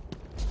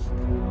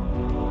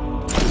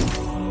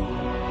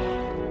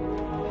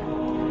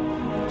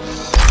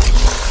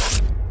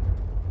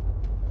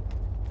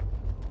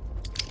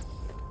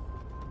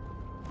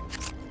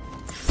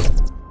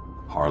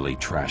 Harley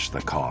trashed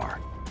the car.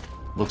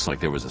 Looks like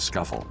there was a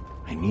scuffle.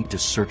 I need to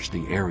search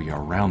the area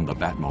around the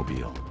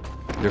Batmobile.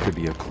 There could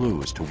be a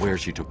clue as to where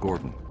she took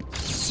Gordon.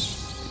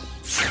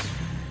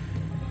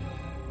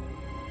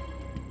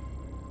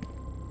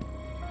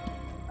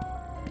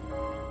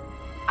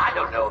 I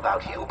don't know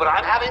about you, but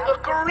I'm having a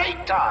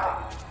great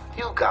time.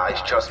 You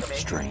guys just make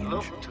Strange. me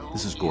look too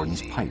This is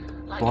Gordon's pipe.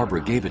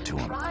 Barbara gave it to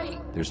him.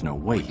 There's no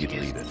way he'd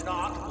leave it.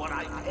 not what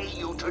I pay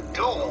you to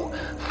do.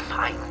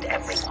 Find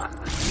everyone.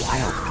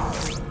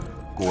 Wildfire.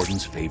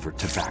 Gordon's favorite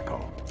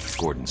tobacco.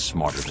 Gordon's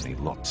smarter than he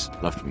looks.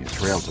 Left me a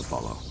trail to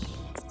follow.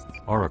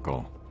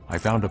 Oracle, I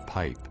found a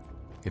pipe.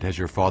 It has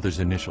your father's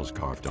initials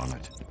carved on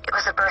it. It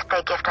was a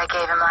birthday gift I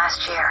gave him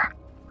last year.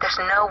 There's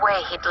no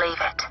way he'd leave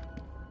it.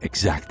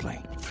 Exactly.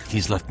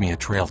 He's left me a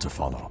trail to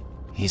follow.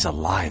 He's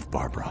alive,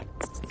 Barbara.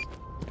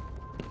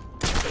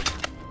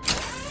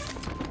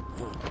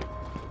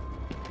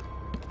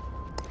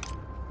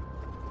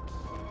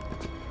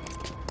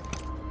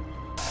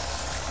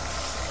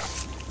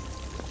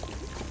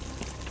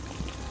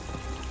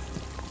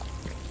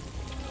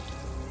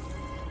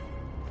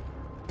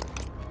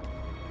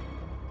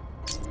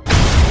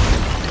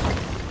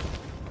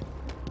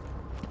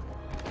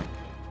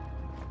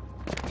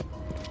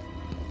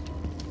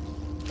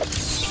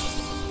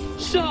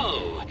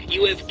 So,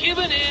 you have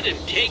given in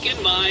and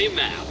taken my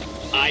map.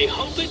 I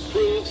hope it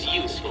proves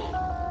useful.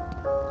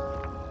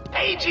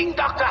 Paging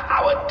Dr.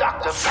 Howard,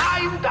 Dr.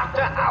 Prime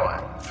Dr.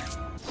 Howard.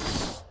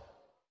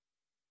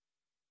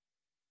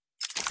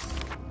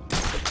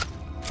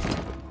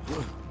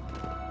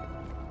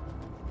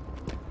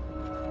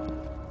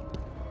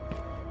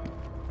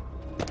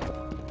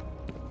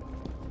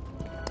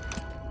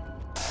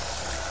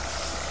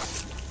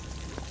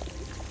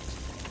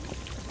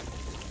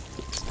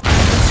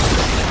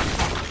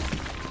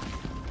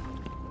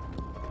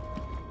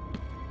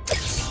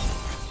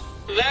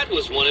 That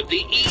was one of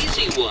the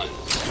easy ones.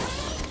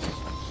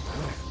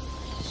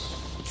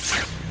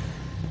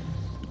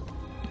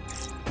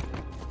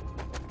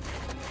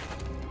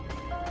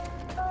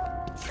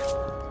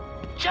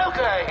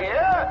 Joker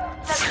here.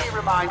 Let me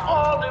remind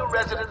all new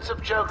residents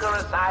of Joker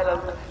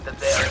Asylum that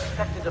they are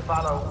expected to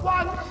follow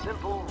one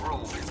simple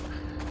rule.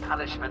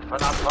 Punishment for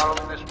not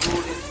following this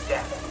rule is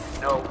death.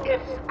 No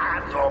ifs,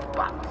 ands, or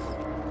buts.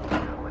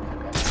 What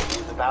the best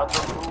news about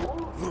the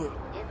rule?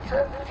 It's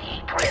a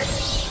secret.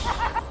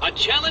 A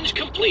challenge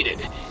completed.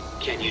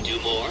 Can you do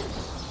more?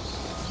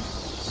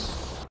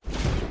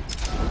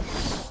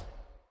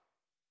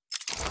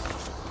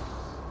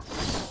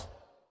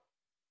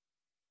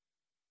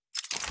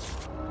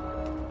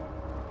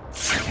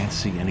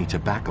 can't see any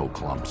tobacco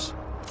clumps.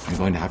 I'm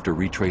going to have to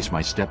retrace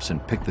my steps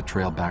and pick the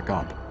trail back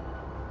up.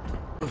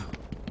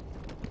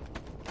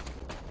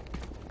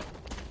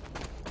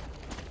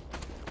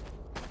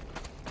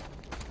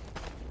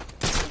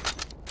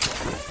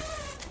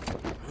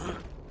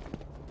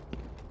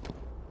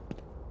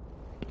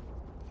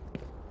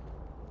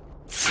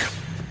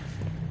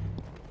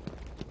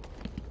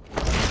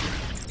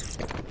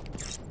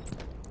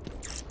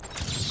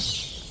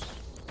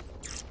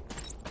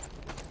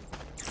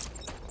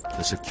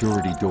 The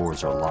security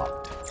doors are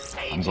locked.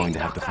 I'm going to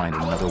have to find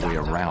another way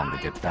around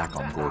to get back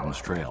on Gordon's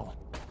trail.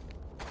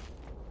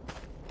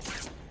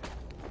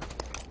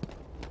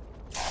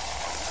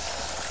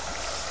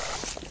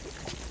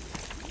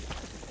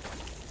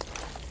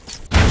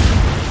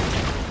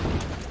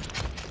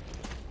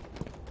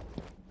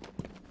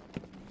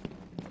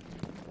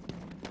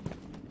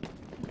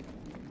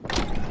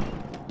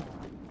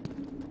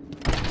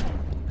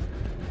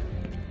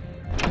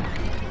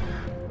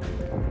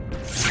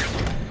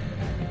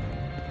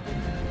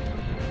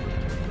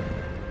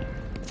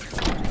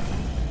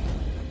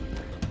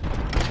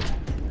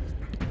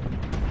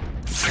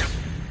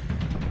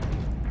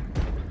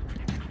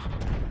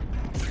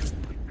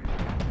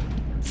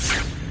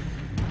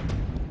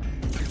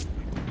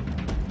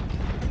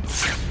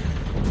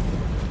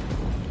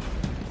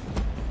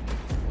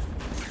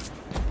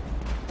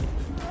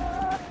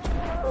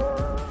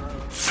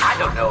 I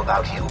don't know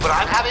about you, but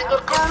I'm having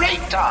a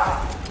great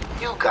time.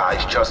 You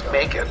guys just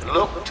make it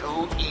look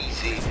too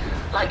easy,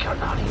 like you're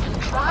not even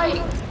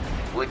trying.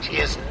 Which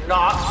is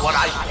not what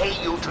I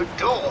pay you to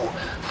do.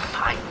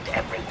 Find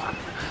everyone,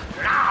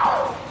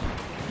 now!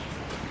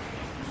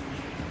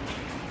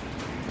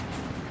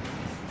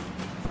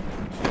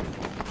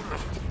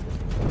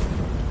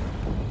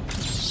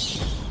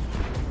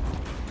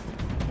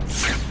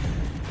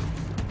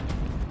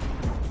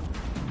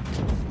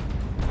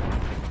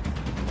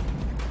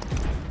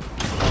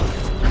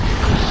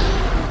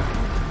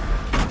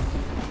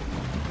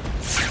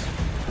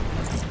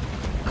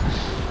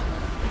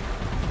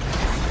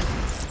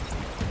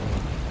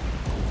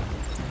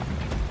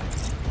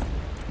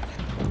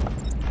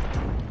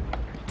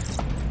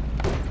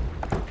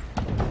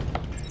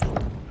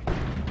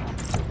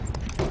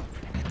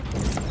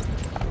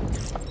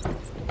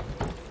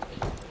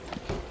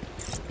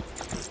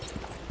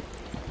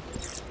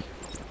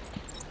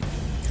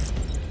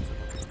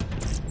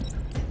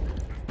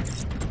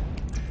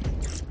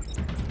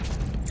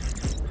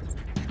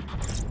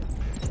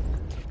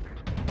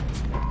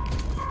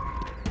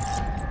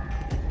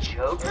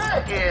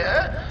 Joker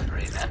here.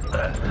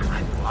 Remember,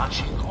 I'm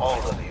watching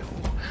all of you.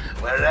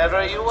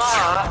 Wherever you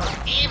are,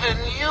 even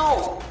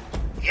you.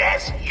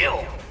 Yes, you.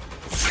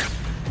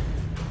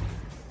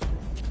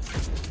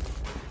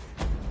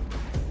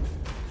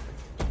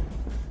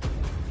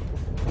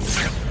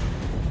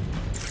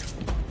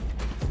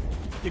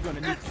 You're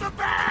gonna need... It's the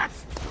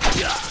bats!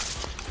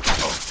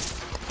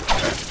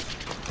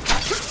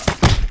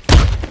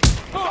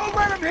 Don't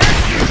let him hit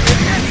you,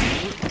 idiot!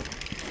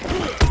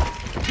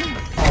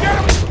 Get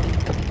him!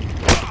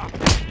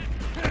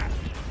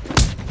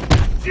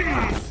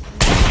 Jeez!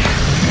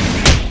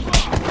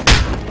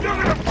 Look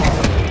at him!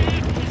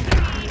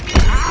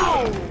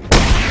 Ow!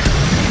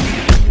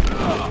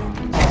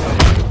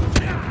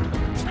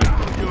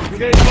 You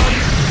okay, buddy?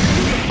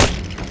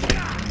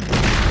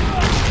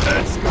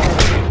 Let's go!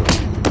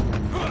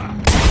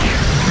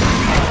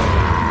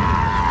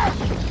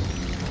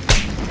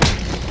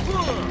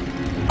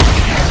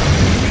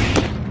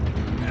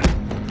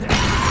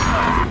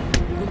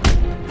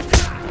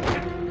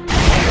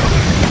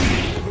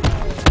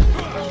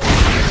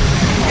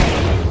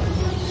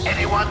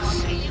 Anyone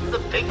seen the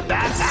big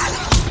bad bat?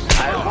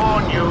 I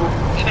warn you,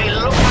 he may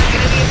look like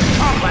an idiot and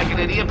talk like an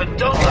idiot, but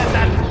don't let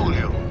that fool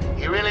you.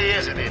 He really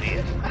is an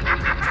idiot.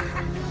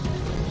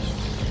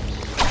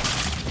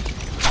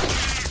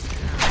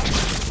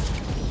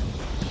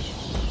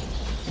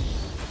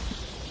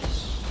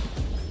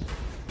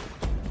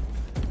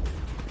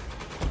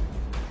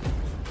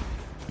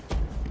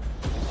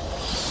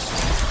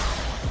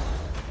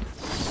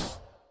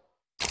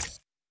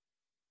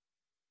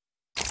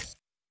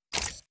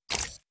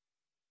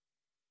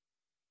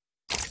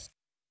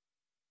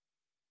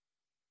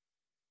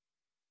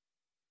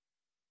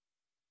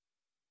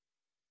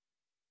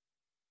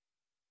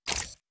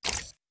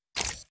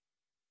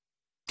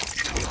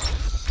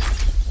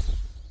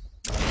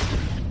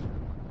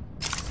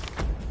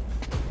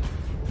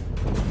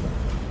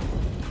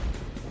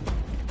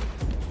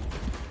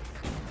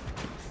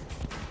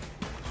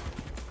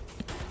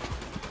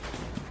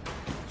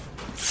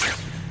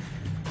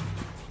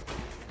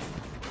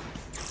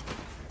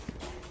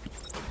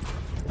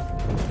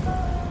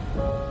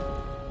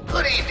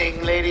 Good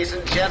evening, ladies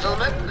and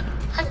gentlemen.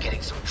 I'm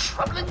getting some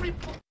troubling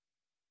reports.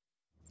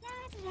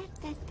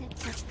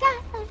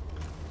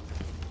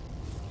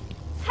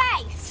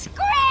 Hey,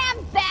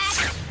 scram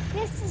back!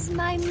 This is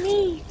my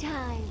me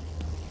time.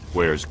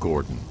 Where's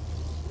Gordon?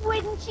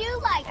 Wouldn't you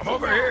like I'm to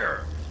over know?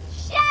 here.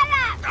 Shut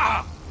up!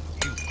 Ah,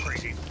 you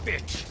crazy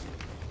bitch.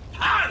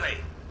 Harley!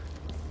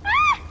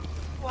 Ah!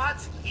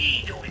 What's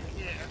he doing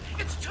here?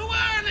 It's too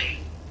early!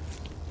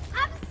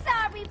 I'm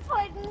sorry,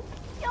 Puddin'.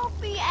 Don't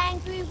be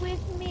angry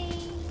with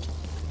me.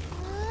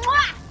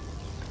 Mwah!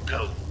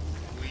 Go,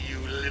 you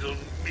little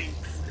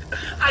minx.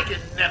 I can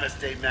never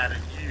stay mad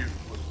at you.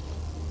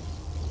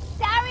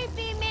 Sorry,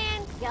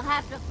 B-Man. You'll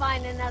have to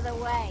find another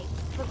way.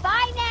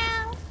 Goodbye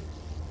now.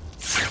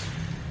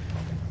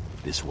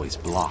 This way's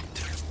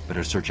blocked.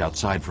 Better search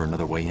outside for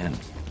another way in.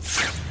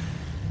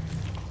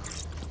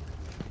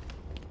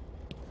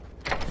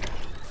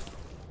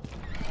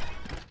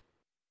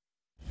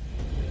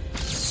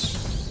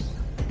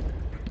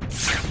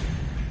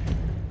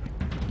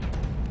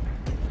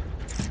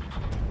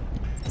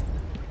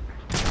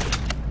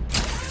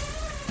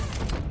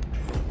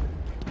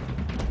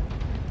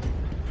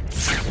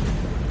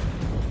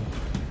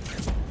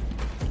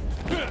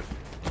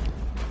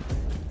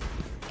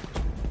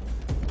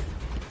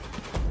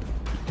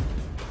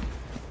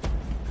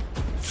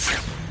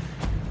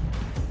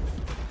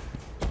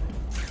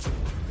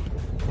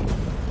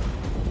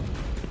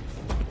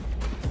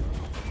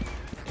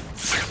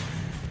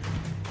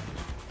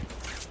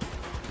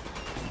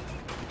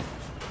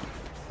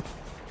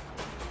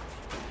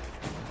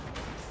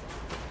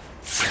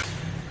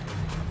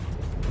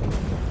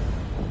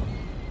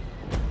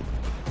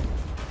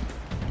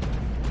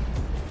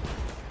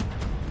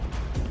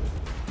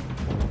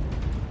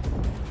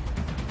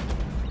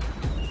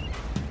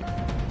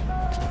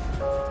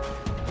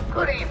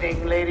 Good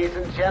evening, ladies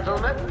and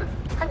gentlemen.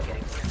 I'm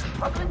getting a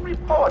troubling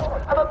report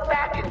of a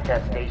bat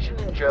infestation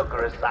in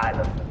Joker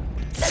Asylum.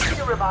 Let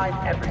me remind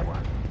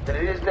everyone that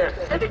it is their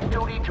civic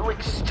duty to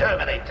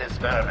exterminate this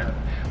vermin.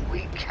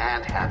 We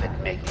can't have it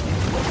making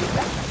its way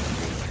back.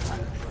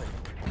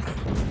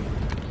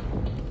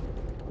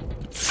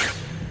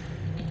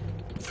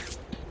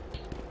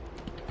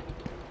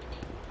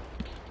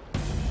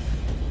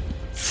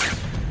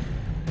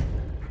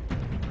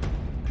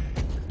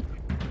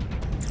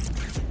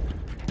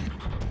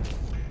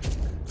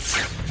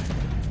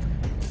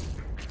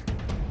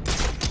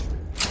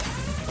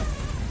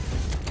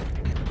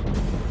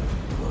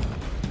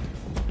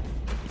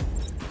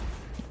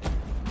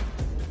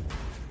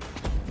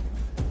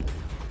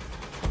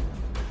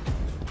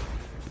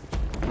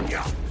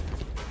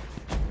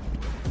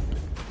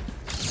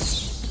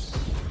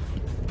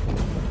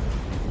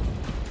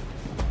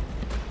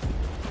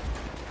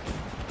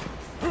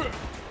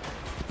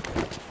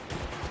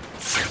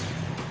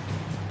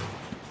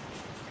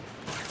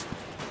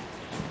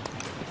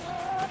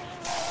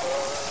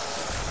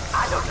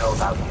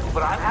 About you,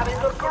 but I'm having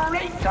a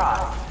great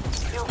time.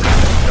 You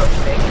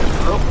just make it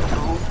look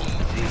too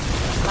easy.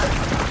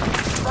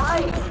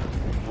 Right,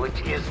 which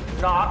is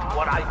not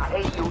what I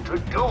pay you to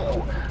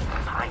do.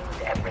 Find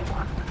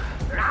everyone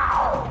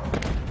now.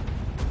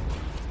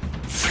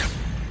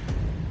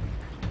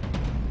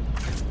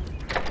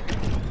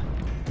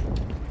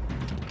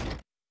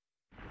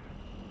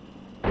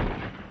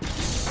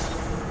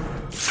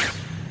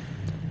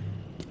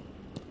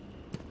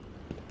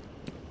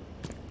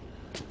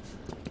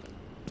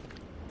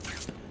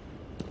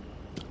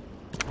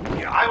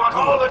 I want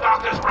all the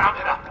doctors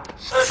rounded up.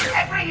 Search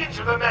every inch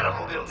of the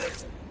medical building.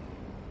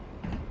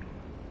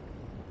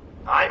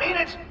 I mean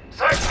it.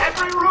 Search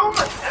every room,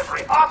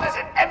 every office,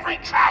 and every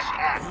trash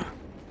can.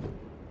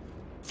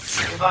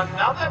 If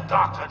another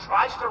doctor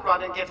tries to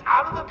run and get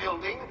out of the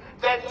building,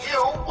 then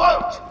you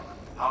won't.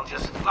 I'll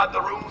just flood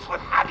the rooms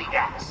with happy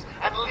gas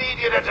and leave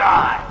you to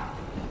die.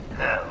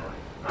 Hell,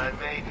 I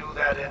may do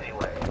that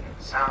anyway.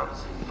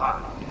 Sounds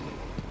fun.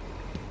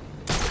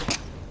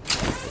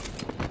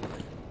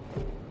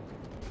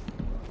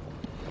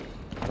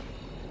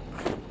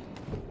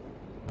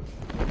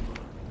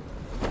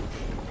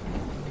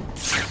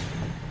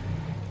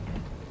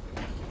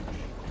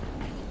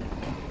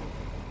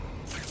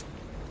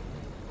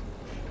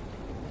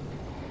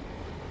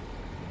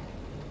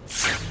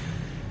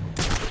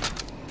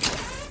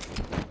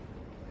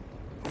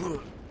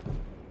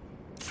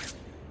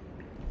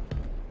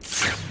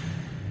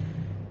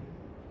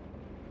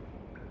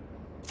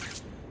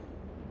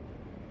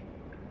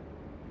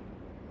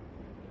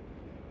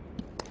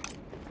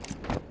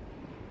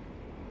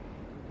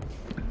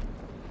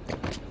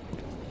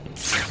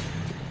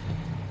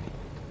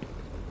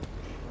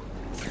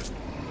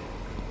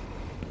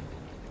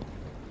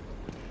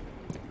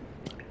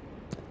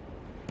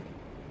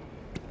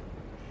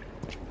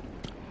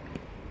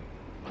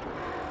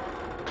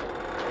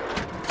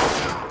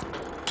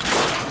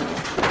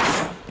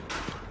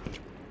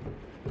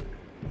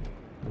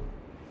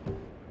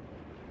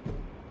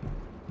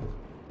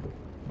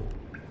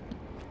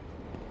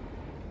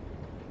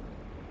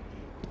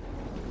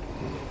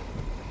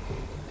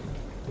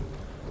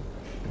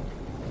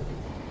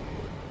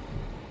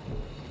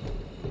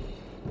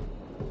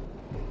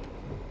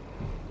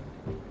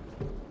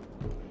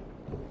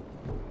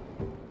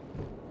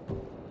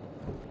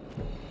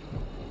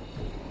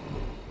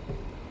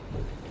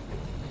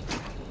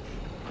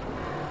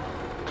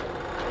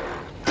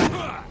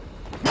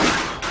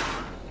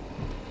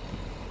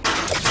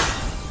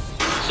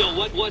 So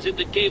what was it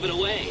that gave it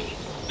away?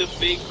 the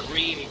big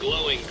green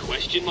glowing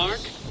question mark?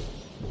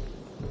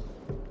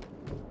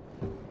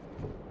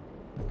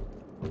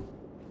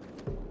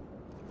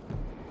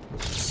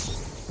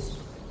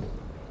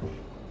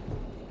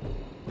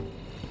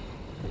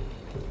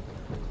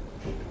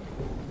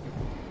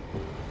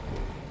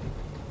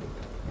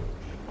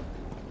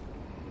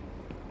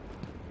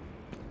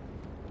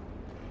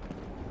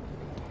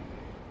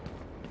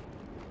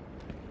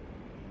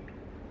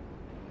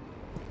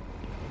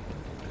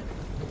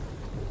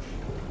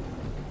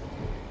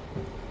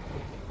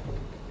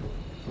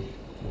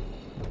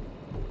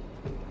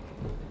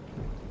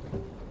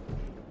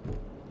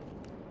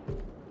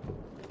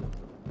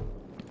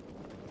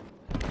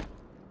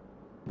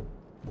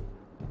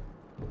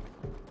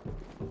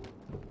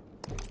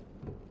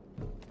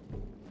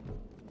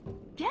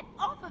 Get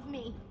off of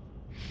me!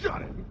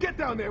 Shut it! Get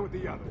down there with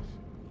the others!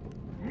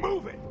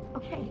 Move it!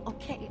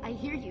 Okay, I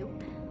hear you.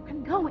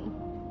 I'm going.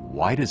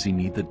 Why does he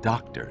need the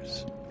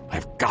doctors?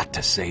 I've got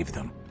to save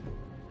them.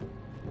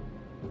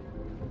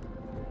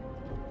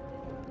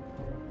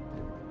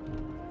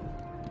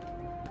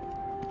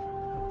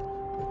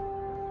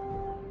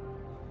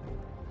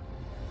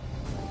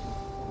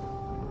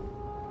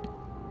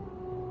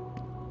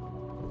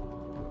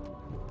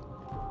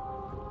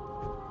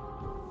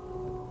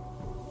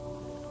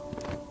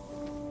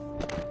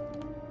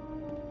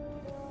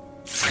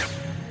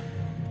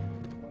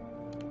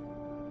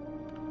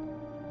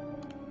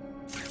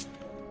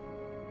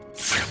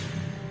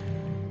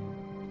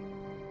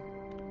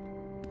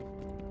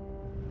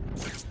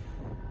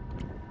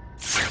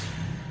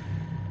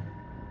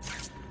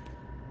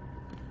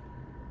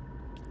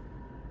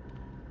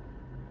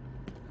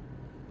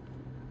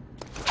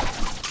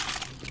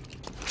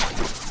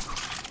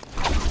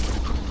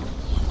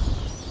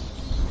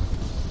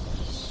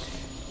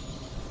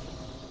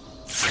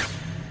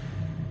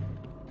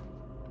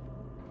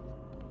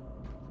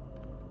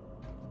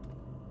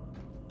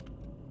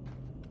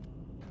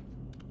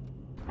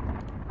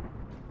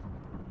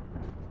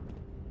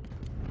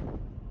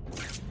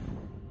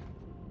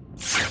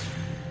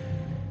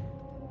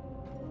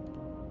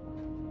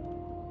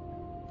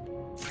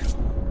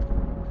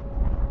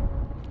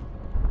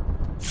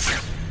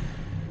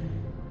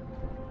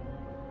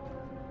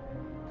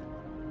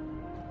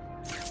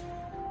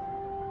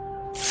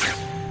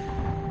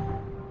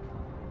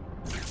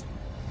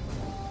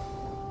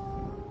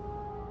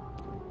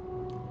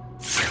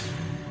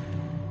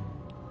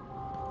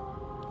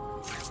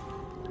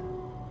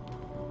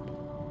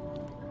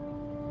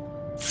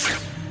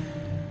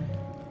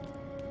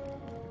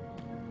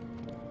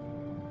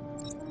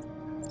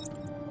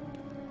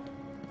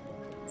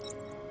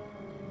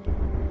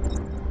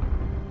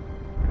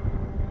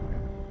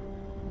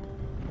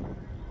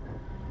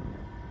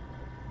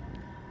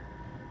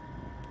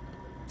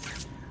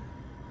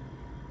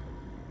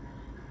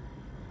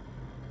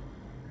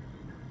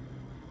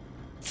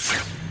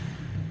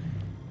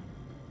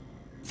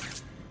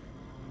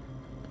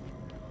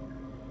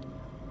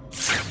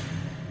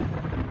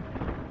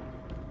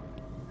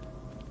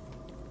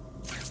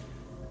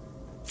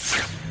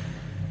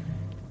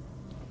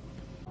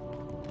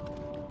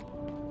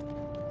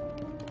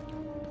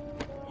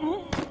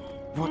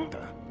 What the?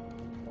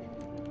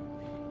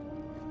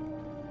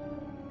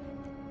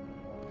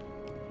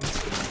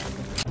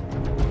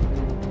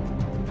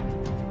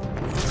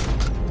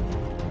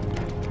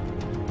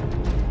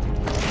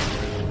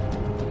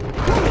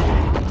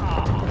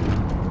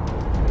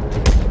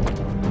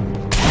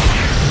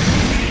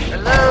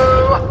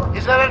 Hello?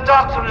 Is there a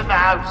doctor in the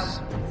house?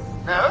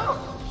 No?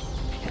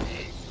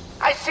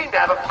 I seem to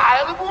have a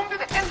pile of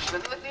wounded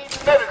henchmen that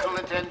need medical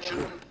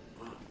attention.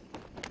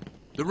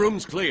 The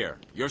room's clear.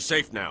 You're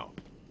safe now.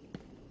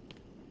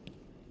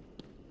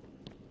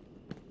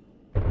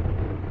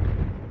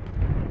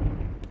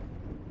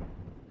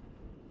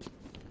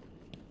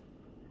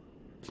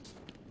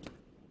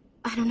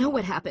 I don't know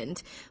what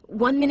happened.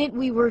 One minute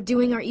we were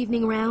doing our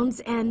evening rounds,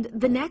 and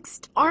the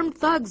next, armed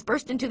thugs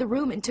burst into the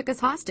room and took us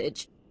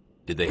hostage.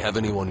 Did they have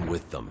anyone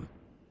with them?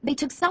 They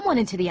took someone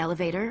into the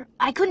elevator.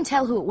 I couldn't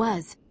tell who it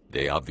was.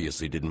 They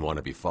obviously didn't want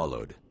to be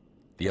followed.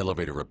 The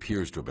elevator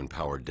appears to have been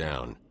powered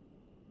down.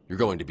 You're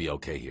going to be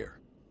okay here.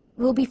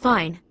 We'll be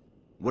fine.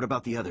 What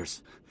about the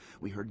others?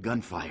 We heard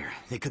gunfire.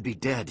 They could be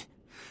dead.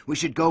 We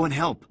should go and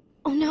help.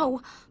 Oh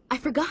no, I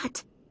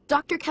forgot.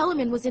 Dr.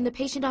 Kellerman was in the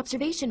patient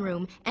observation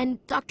room,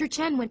 and Dr.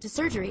 Chen went to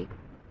surgery.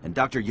 And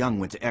Dr. Young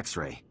went to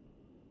X-ray.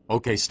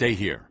 Okay, stay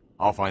here.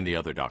 I'll find the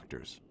other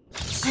doctors.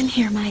 I'm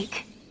here,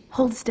 Mike.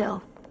 Hold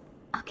still.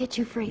 I'll get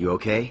you free. You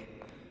okay?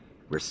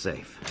 We're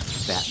safe.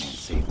 Batman.